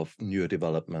light of newer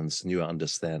developments, newer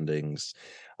understandings.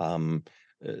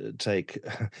 Take,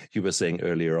 you were saying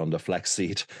earlier on the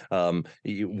flaxseed.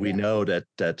 We know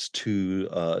that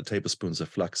 2 tablespoons of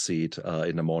flaxseed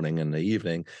in the morning and the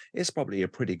evening is probably a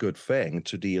pretty good thing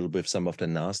to deal with some of the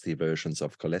nasty versions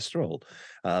of cholesterol.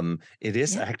 It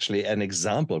is actually an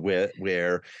example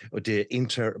where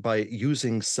by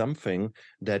using something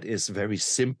that is very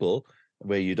simple,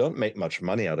 where you don't make much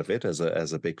money out of it as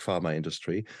a big pharma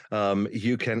industry,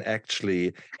 you can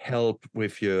actually help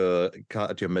with your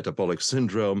metabolic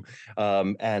syndrome,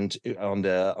 and on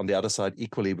the other side,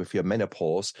 equally with your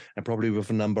menopause, and probably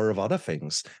with a number of other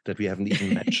things that we haven't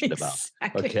even mentioned about.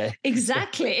 Okay,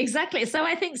 exactly. So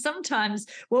I think sometimes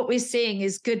what we're seeing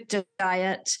is good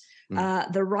diet,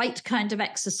 the right kind of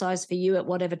exercise for you at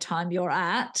whatever time you're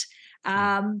at.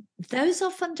 Those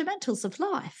are fundamentals of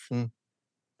life.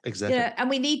 Exactly. And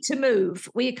we need to move.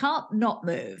 We can't not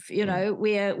move.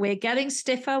 We're getting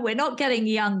stiffer. We're not getting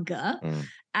younger.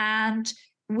 And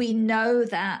we know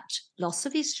that loss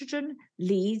of estrogen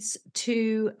leads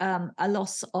to a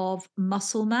loss of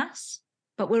muscle mass,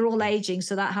 but we're all aging.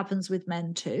 So that happens with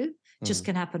men too. Just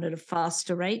can happen at a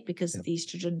faster rate because of the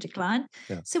estrogen decline.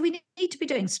 So we need to be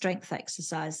doing strength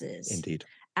exercises. Indeed.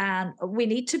 And we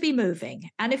need to be moving.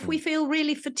 And if we feel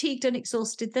really fatigued and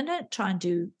exhausted, then don't try and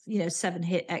do 7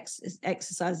 HIIT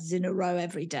exercises in a row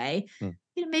every day.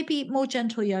 Maybe more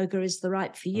gentle yoga is the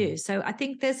right for you. So I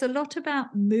think there's a lot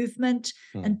about movement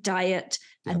and diet,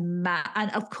 and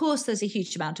of course there's a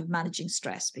huge amount of managing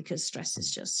stress, because stress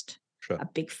is just a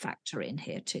big factor in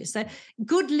here too. So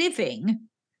good living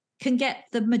can get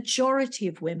the majority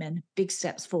of women big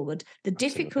steps forward. The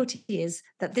difficulty is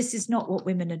that this is not what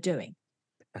women are doing.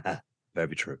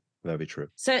 Very true. Very true.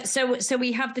 So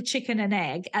we have the chicken and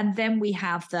egg, and then we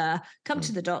have the come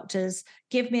to the doctors,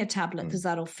 give me a tablet because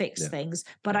that'll fix things,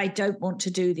 but I don't want to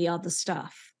do the other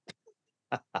stuff.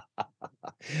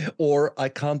 Or I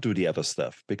can't do the other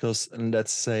stuff because,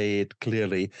 let's say it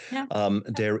clearly,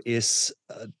 there is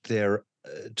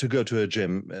to go to a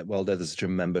gym, well, that is a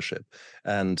gym membership,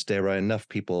 and there are enough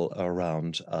people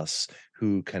around us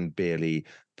who can barely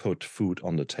put food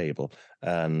on the table,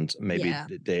 and maybe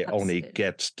they only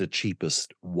get the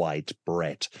cheapest white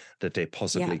bread that they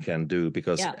possibly can do,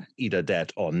 because either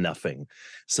that or nothing.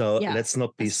 So let's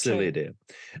not be silly there.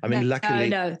 I mean, luckily,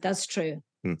 no, that's true.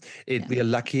 We are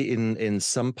lucky in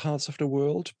some parts of the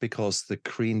world because the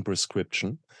green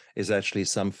prescription is actually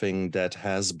something that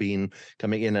has been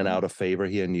coming in and out of favor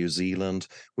here in New Zealand,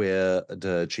 where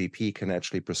the GP can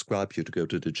actually prescribe you to go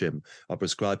to the gym or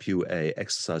prescribe you a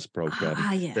exercise program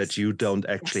that you don't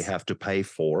actually have to pay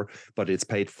for, but it's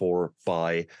paid for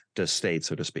by the state,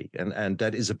 so to speak. And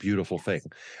that is a beautiful thing.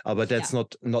 But that's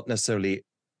not necessarily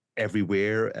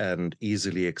everywhere and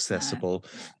easily accessible.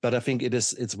 But I think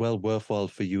it's well worthwhile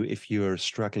for you, if you're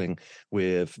struggling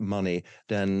with money,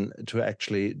 then to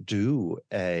actually do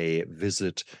a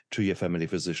visit to your family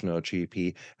physician or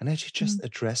GP and actually just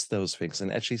address those things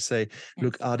and actually say,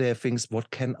 look, are there things, what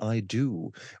can I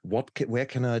do? Where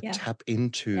can I tap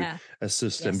into a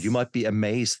system? You might be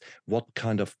amazed what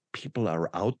kind of people are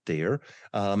out there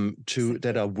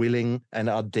that are willing and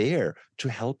are there to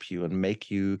help you and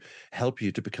help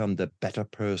you to become the better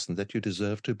person that you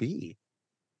deserve to be.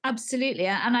 Absolutely.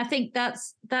 And I think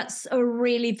that's a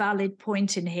really valid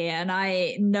point in here. And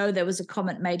I know there was a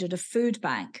comment made at a food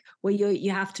bank where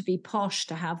you have to be posh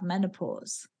to have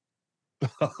menopause.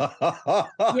 Wow,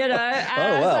 that's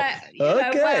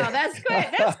great.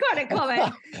 That's quite a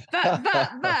comment. But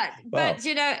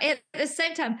at the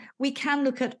same time, we can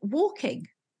look at walking.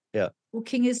 Yeah,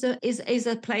 walking is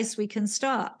a place we can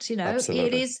start.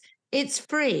 Absolutely. It's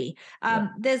free.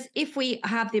 If we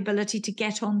have the ability to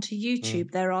get onto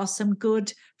YouTube, there are some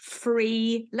good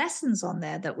free lessons on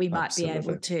there that we might be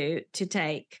able to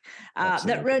take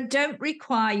that don't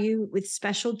require you with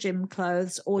special gym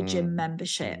clothes or gym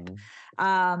membership.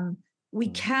 We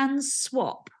can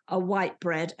swap a white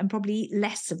bread and probably eat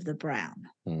less of the brown,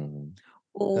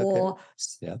 or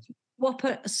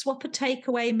swap a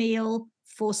takeaway meal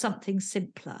for something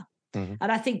simpler.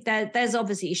 And I think there's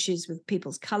obviously issues with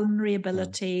people's culinary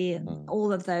ability and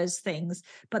all of those things,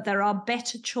 but there are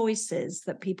better choices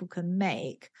that people can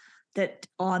make that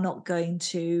are not going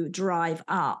to drive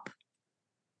up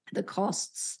the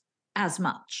costs as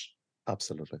much.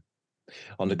 Absolutely.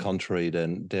 On the contrary,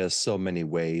 then there's so many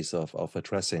ways of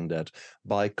addressing that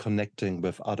by connecting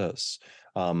with others.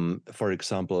 For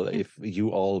example, if you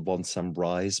all want some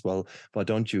rice, well, why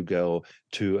don't you go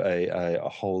to a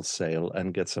wholesale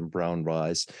and get some brown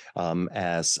rice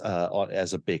as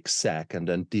a big sack and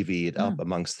then divvy it up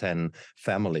amongst 10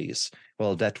 families?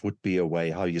 Well, that would be a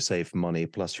way how you save money.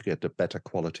 Plus, you get a better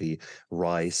quality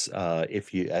rice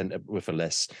with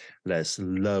a less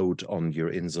load on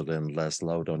your insulin, less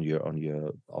load on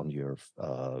your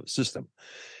system.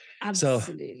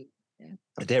 Absolutely.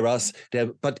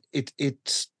 But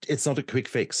it's not a quick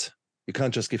fix. You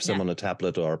can't just give someone a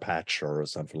tablet or a patch or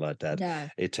something like that. No,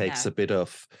 it takes a bit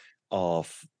of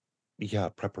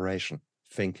preparation,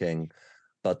 thinking.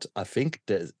 But I think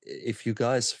that if you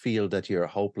guys feel that you're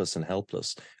hopeless and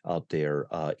helpless out there,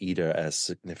 either as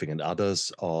significant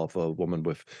others of a woman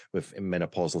with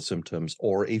menopausal symptoms,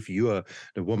 or if you are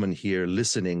the woman here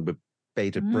listening with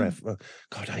bated breath,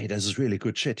 God, this is really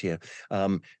good shit here.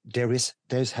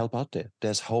 There's help out there.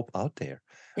 There's hope out there.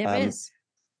 There is.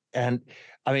 And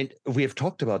I mean, we have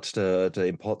talked about the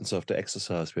importance of the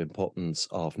exercise, the importance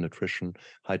of nutrition,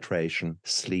 hydration,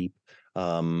 sleep.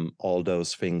 All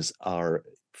those things are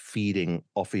feeding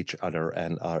off each other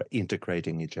and are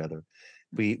integrating each other.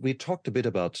 We talked a bit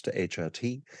about the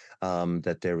HRT,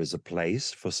 that there is a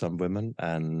place for some women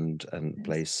and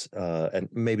place and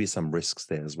maybe some risks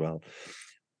there as well.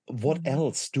 What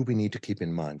else do we need to keep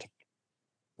in mind?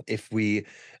 If we,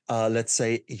 let's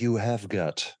say you have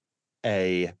got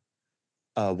a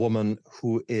woman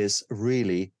who is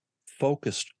really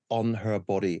focused on her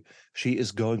body, she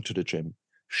is going to the gym,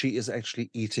 she is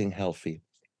actually eating healthy.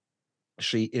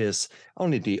 She is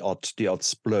only the odd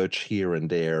splurge here and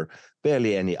there,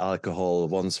 barely any alcohol,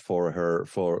 once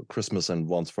for Christmas and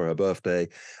once for her birthday.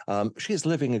 She is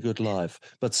living a good life,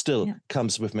 but still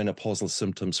comes with menopausal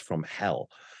symptoms from hell.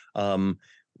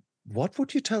 What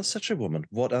would you tell such a woman?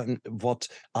 What are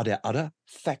there other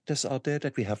factors out there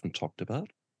that we haven't talked about?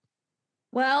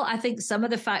 Well, I think some of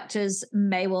the factors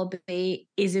may well be: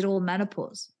 is it all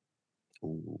menopause?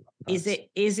 Ooh, nice.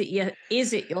 Is it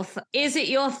your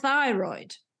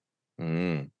thyroid?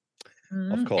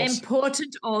 Of course.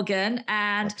 Important organ,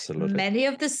 and Absolutely. Many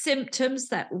of the symptoms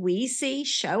that we see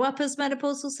show up as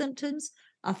menopausal symptoms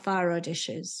are thyroid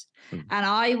issues. And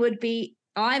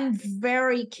I'm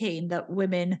very keen that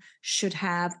women should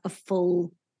have a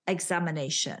full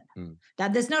examination. Now,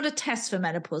 there's not a test for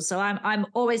menopause, so I'm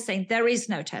always saying there is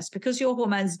no test because your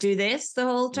hormones do this the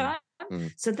whole time.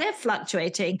 So they're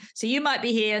fluctuating. So you might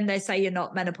be here and they say you're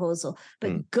not menopausal,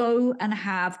 but go and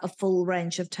have a full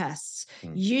range of tests.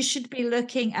 You should be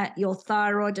looking at your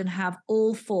thyroid and have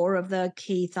all 4 of the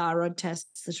key thyroid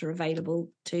tests that are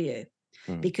available to you,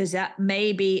 because that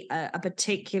may be a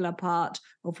particular part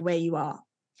of where you are.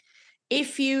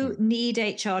 If you need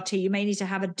HRT, you may need to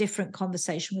have a different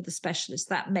conversation with a specialist.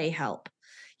 That may help.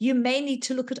 You may need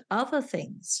to look at other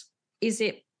things. Is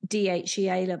it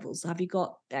DHEA levels? Have you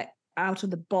got out of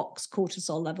the box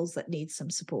cortisol levels that need some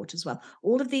support as well?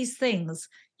 All of these things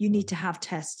you need to have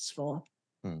tests for.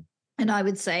 And I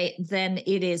would say then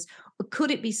it is,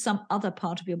 could it be some other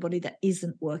part of your body that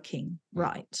isn't working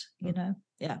right? You know?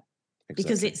 Yeah. Exactly.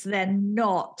 Because it's then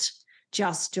not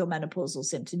just your menopausal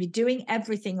symptom. You're doing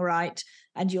everything right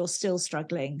and you're still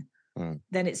struggling.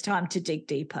 Then it's time to dig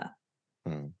deeper.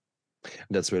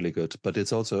 That's really good. But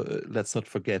it's also, let's not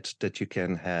forget that you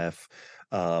can have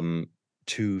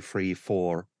 2, 3,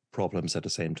 4 problems at the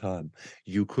same time.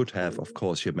 You could have, of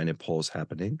course, your menopause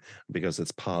happening because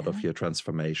it's part of your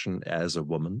transformation as a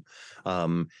woman.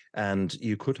 And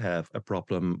you could have a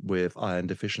problem with iron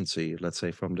deficiency, let's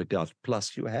say from the gut,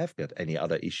 plus you have got any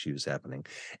other issues happening,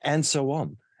 and so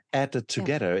on. Added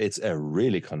together, it's a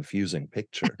really confusing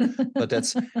picture. But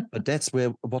that's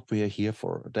what we are here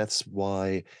for. That's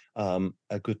why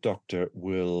a good doctor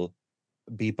will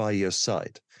be by your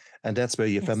side. And that's where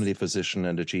your family physician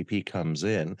and the GP comes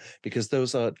in, because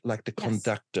those are like the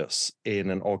conductors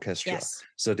in an orchestra.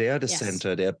 So they are the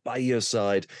center, they're by your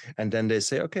side. And then they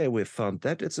say, okay, we've found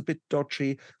that it's a bit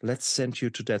dodgy. Let's send you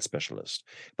to that specialist.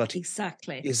 But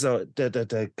so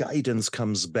the guidance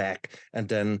comes back. And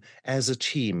then as a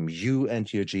team, you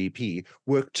and your GP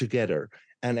work together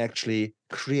and actually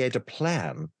create a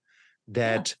plan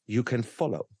that you can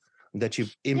follow, that you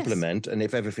implement. And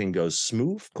if everything goes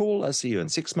smooth, cool, I see you in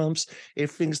 6 months.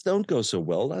 If things don't go so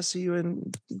well, I see you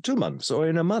in 2 months or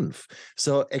in a month.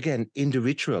 So again,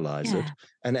 individualize it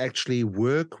and actually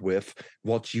work with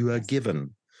what you are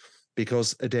given,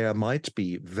 because there might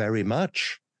be very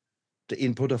much the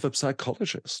input of a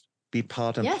psychologist, be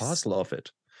part and parcel of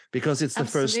it, because it's the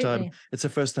first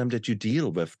time that you deal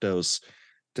with those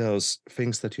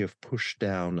things that you have pushed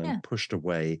down and pushed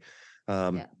away.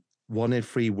 1 in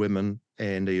 3 women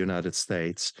in the United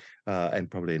States, and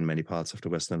probably in many parts of the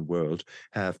Western world,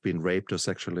 have been raped or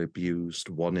sexually abused.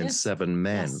 1 in 7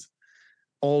 men.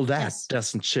 All that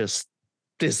doesn't just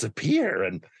disappear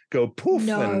and go poof.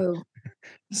 No.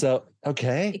 So,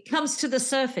 okay. It comes to the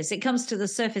surface.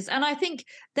 And I think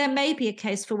there may be a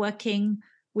case for working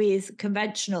with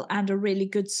conventional and a really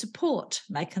good support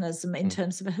mechanism in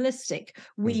terms of a holistic.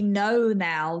 We know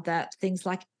now that things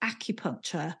like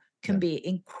acupuncture can be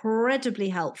incredibly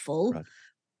helpful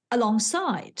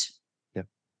alongside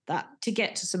that to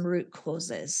get to some root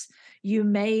causes. You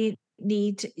may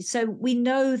need, so we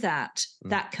know that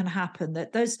that can happen,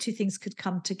 that those 2 things could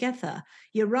come together.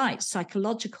 You're right,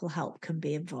 psychological help can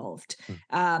be involved.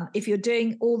 If you're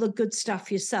doing all the good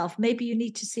stuff yourself, maybe you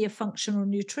need to see a functional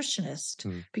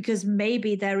nutritionist, because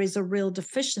maybe there is a real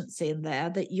deficiency in there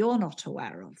that you're not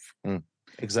aware of.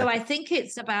 So I think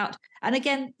it's about, and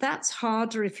again, that's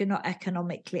harder if you're not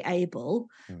economically able,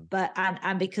 but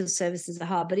and because services are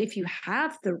hard. But if you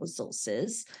have the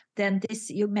resources, then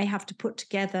you may have to put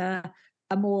together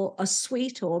a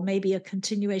suite, or maybe a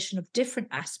continuation of different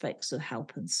aspects of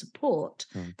help and support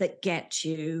that get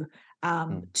you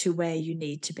to where you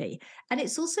need to be. And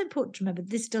it's also important to remember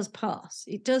this does pass.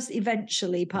 It does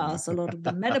eventually pass. A lot of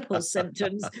the menopause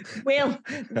symptoms will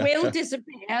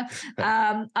disappear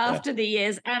after the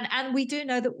years. And we do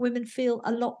know that women feel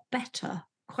a lot better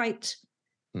quite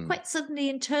suddenly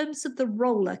in terms of the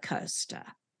roller coaster.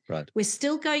 Right. We're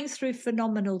still going through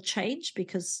phenomenal change,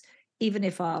 because even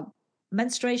if our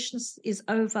menstruation is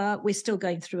over, we're still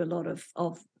going through a lot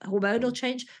of hormonal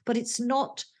change, but it's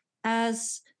not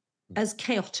as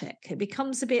chaotic. It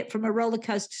becomes a bit from a roller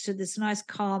coaster to this nice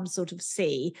calm sort of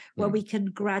sea where we can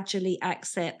gradually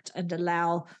accept and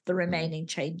allow the remaining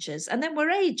changes. And then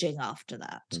we're aging after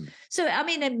that. So, I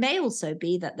mean, it may also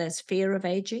be that there's fear of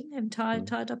aging and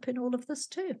tied up in all of this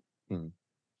too.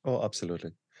 Oh,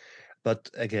 absolutely. But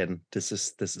again, this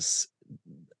is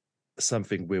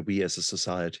something where we as a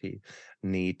society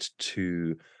need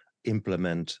to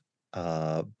implement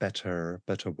better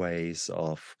ways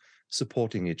of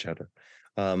supporting each other.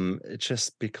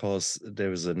 Just because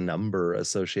there is a number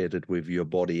associated with your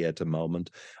body at the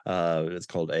moment, it's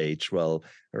called age. Well,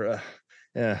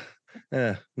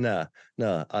 No.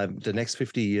 The next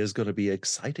 50 years going to be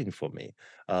exciting for me.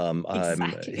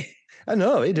 Exactly. I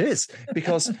know it is,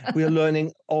 because we are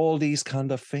learning all these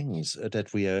kind of things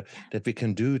that we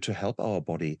can do to help our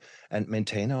body and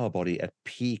maintain our body at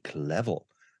peak level.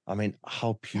 I mean,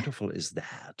 how beautiful is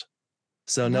that?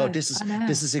 So no, I know.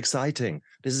 this is exciting.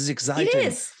 This is It exciting.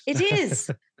 is. It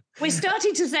is. We're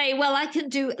starting to say, well, I can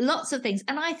do lots of things.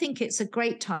 And I think it's a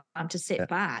great time to sit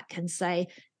back and say,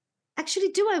 actually,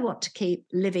 do I want to keep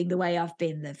living the way I've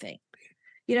been living?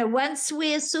 You know, once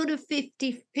we're sort of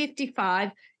 50,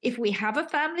 55, if we have a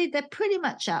family, they're pretty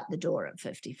much out the door at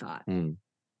 55. And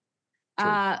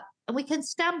we can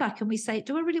stand back and we say,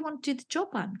 do I really want to do the job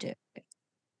I'm doing?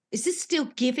 Is this still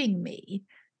giving me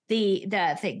the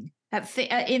thing?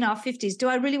 In our 50s, do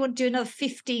I really want to do another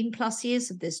 15 plus years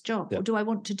of this job? Or do I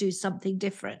want to do something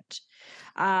different?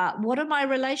 What are my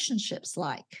relationships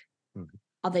like?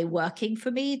 Are they working for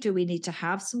me? Do we need to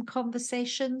have some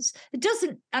conversations? It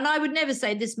doesn't, and I would never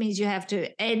say this means you have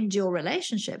to end your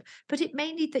relationship, but it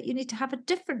may need that you need to have a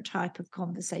different type of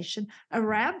conversation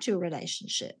around your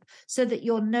relationship so that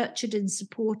you're nurtured and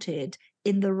supported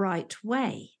in the right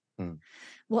way.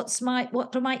 What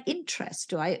are my interests?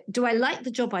 Do I like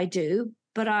the job I do,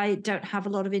 but I don't have a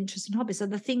lot of interest and hobbies? Are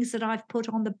the things that I've put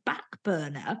on the back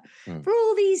burner for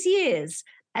all these years?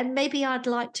 And maybe I'd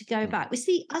like to go back. I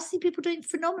see people doing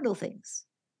phenomenal things,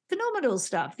 phenomenal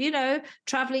stuff, you know,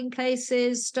 traveling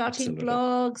places, starting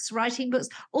blogs, writing books.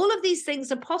 All of these things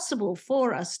are possible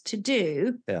for us to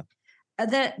do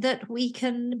that we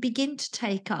can begin to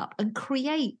take up and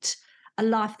create a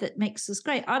life that makes us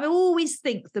great. I always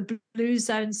think the Blue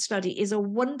Zone study is a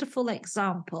wonderful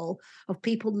example of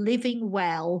people living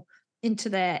well into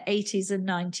their 80s and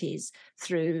 90s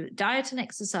through diet and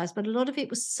exercise, but a lot of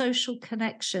it was social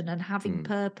connection and having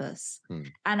purpose.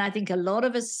 And I think a lot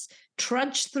of us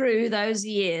trudge through those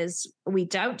years. We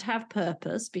don't have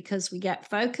purpose because we get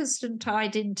focused and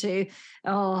tied into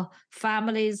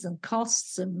families and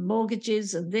costs and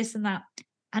mortgages and this and that.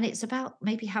 And it's about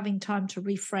maybe having time to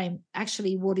reframe,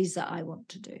 actually, what is that I want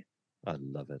to do? I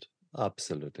love it.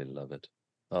 Absolutely love it.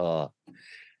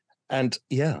 And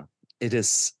yeah, it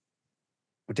is.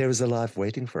 There is a life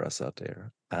waiting for us out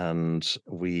there, and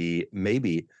women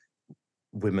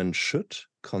should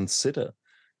consider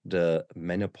the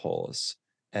menopause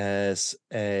as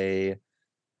a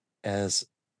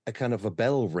kind of a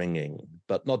bell ringing,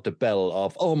 but not the bell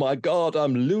of, oh my God,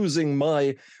 I'm losing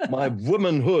my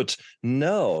womanhood.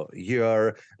 No,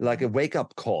 you're like a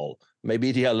wake-up call,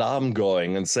 maybe the alarm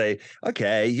going, and say,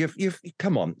 okay, you've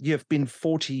come on, you've been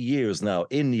 40 years now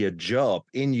in your job,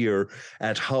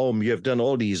 at home, you've done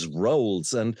all these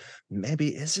roles, and maybe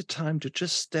is it time to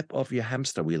just step off your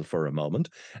hamster wheel for a moment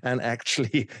and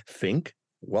actually think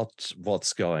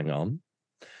what's going on.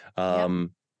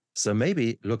 So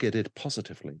maybe look at it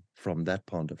positively from that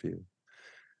point of view.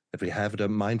 If we have the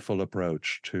mindful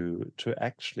approach to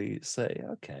actually say,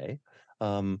 okay,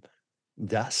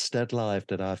 does that life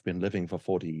that I've been living for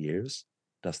 40 years,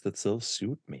 does that still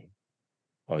suit me?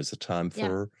 Or is it time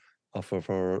for a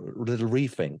little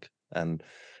rethink and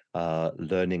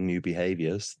learning new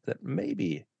behaviors that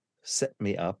maybe set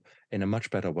me up in a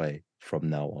much better way from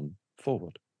now on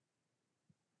forward?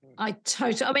 I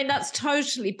mean, that's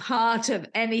totally part of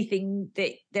anything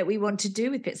that we want to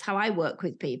do with it. It's how I work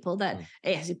with people, that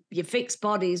yes, you fix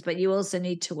bodies, but you also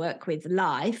need to work with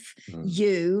life.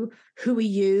 You, who are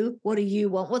you? What do you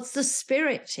want? What's the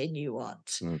spirit in you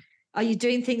want? Are you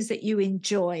doing things that you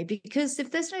enjoy? Because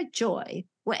if there's no joy,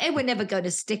 we're never going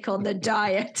to stick on the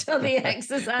diet or the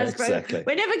exercise program.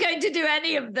 We're never going to do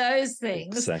any of those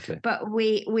things. Exactly. But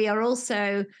we are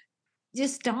also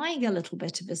just dying a little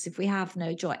bit of us if we have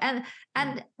no joy. And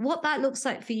what that looks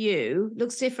like for you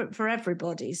looks different for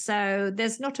everybody. So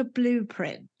there's not a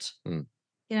blueprint. You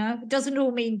know, it doesn't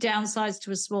all mean downsize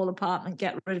to a small apartment,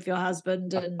 get rid of your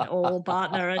husband or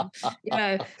partner and,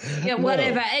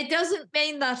 whatever. It doesn't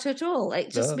mean that at all.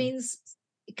 It just means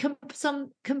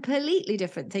some completely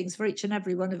different things for each and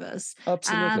every one of us.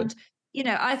 Absolutely. And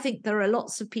I think there are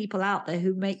lots of people out there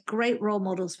who make great role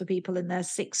models for people in their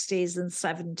 60s and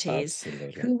 70s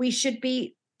who we should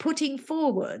be putting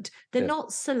forward. They're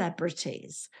not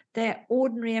celebrities. They're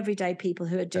ordinary, everyday people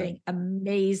who are doing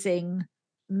amazing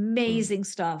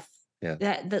stuff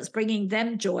that's bringing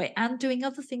them joy and doing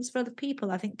other things for other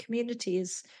people. I think community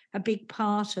is a big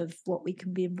part of what we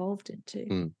can be involved in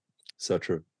too. So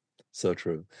true. So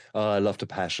true. I love the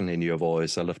passion in your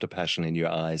voice. I love the passion in your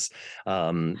eyes.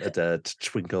 That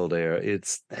twinkle there.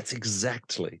 That's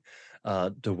exactly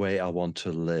the way I want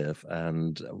to live,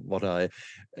 and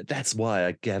that's why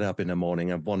I get up in the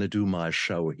morning and want to do my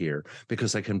show here,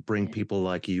 because I can bring people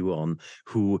like you on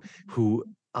who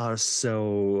are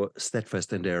so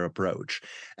steadfast in their approach.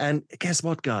 And guess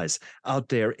what, guys, out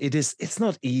there, it's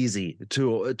not easy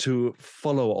to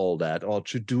follow all that or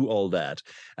to do all that.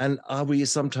 And are we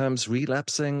sometimes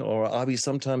relapsing, or are we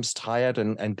sometimes tired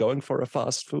and going for a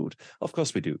fast food? Of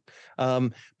course we do.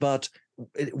 But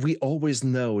we always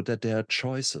know that there are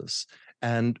choices.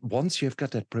 And once you've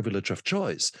got that privilege of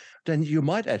choice, then you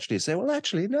might actually say, well,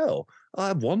 actually, no,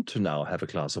 I want to now have a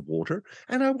glass of water,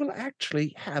 and I will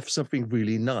actually have something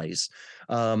really nice.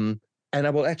 And I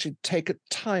will actually take a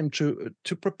time to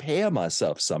prepare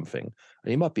myself something.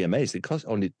 And you might be amazed, it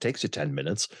only takes you 10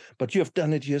 minutes, but you have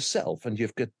done it yourself, and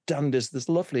you've done this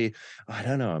lovely, I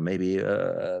don't know, maybe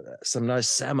some nice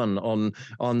salmon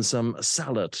on some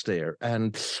salad there,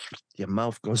 and your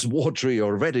mouth goes watery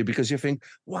already because you think,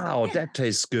 wow, that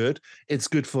tastes good. It's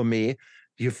good for me.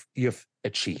 You've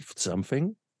achieved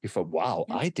something. You thought, wow,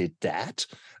 I did that.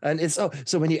 And it's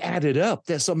so when you add it up,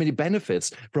 there's so many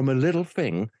benefits from a little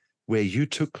thing where you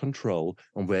took control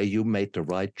and where you made the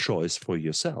right choice for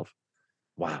yourself.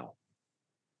 Wow.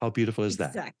 How beautiful is that?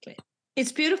 Exactly.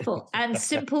 It's beautiful and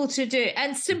simple to do.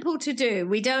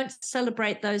 We don't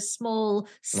celebrate those small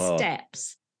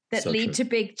steps that lead to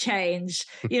big change.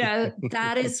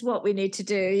 That is what we need to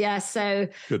do. Yeah. So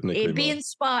be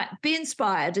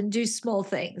inspired and do small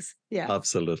things. Yeah.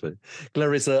 Absolutely.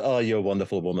 Clarissa, you're a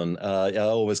wonderful woman. I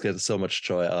always get so much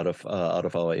joy out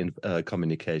of our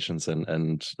communications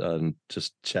and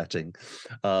just chatting.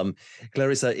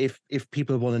 Clarissa, if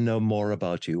people want to know more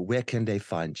about you, where can they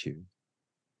find you?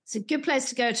 It's a good place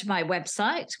to go to my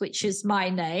website, which is my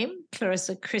name,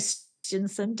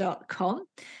 Kristjansson.com.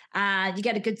 And you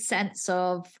get a good sense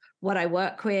of what I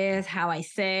work with, how I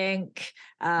think,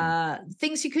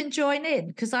 things you can join in,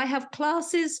 because I have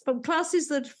classes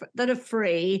that are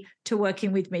free to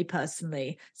working with me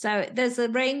personally. So there's a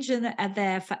range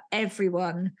there for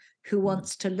everyone who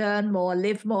wants to learn more,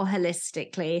 live more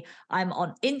holistically. I'm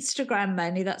on Instagram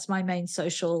mainly. That's my main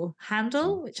social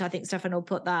handle, which I think Stefan will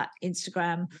put that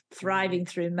Instagram, Thriving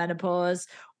Through Menopause,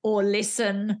 or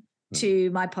listen to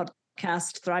my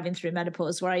podcast, Thriving Through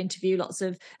Menopause, where I interview lots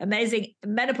of amazing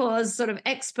menopause sort of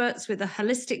experts with a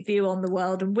holistic view on the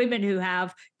world, and women who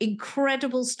have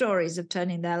incredible stories of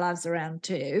turning their lives around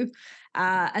too,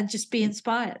 and just be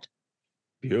inspired.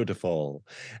 Beautiful.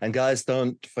 And guys,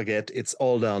 don't forget, it's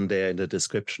all down there in the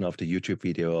description of the YouTube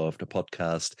video of the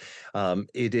podcast.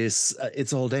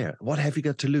 It's all there. What have you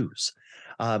got to lose?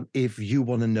 If you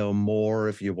want to know more,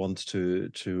 if you want to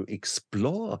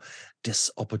explore this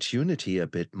opportunity a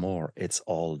bit more, it's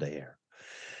all there.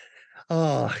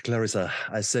 Clarissa,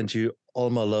 I sent you all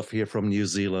my love here from New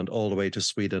Zealand all the way to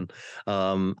Sweden.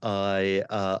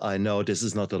 I know this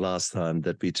is not the last time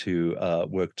that we two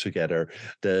work together.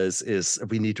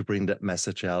 We need to bring that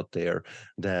message out there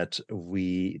that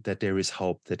there is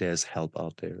hope, that there's help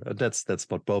out there. And that's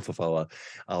what both of our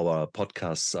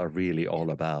podcasts are really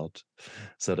all about.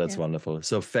 So that's wonderful.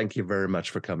 So thank you very much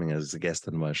for coming as a guest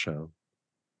on my show.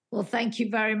 Well, thank you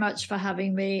very much for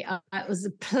having me. It was a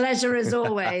pleasure, as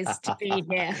always, to be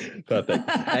here. Perfect.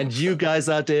 And you guys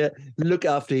out there, look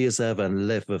after yourself and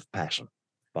live with passion.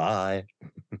 Bye.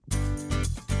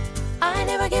 I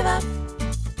never give up.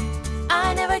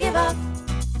 I never give up.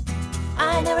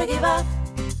 I never give up.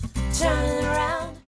 Turn around.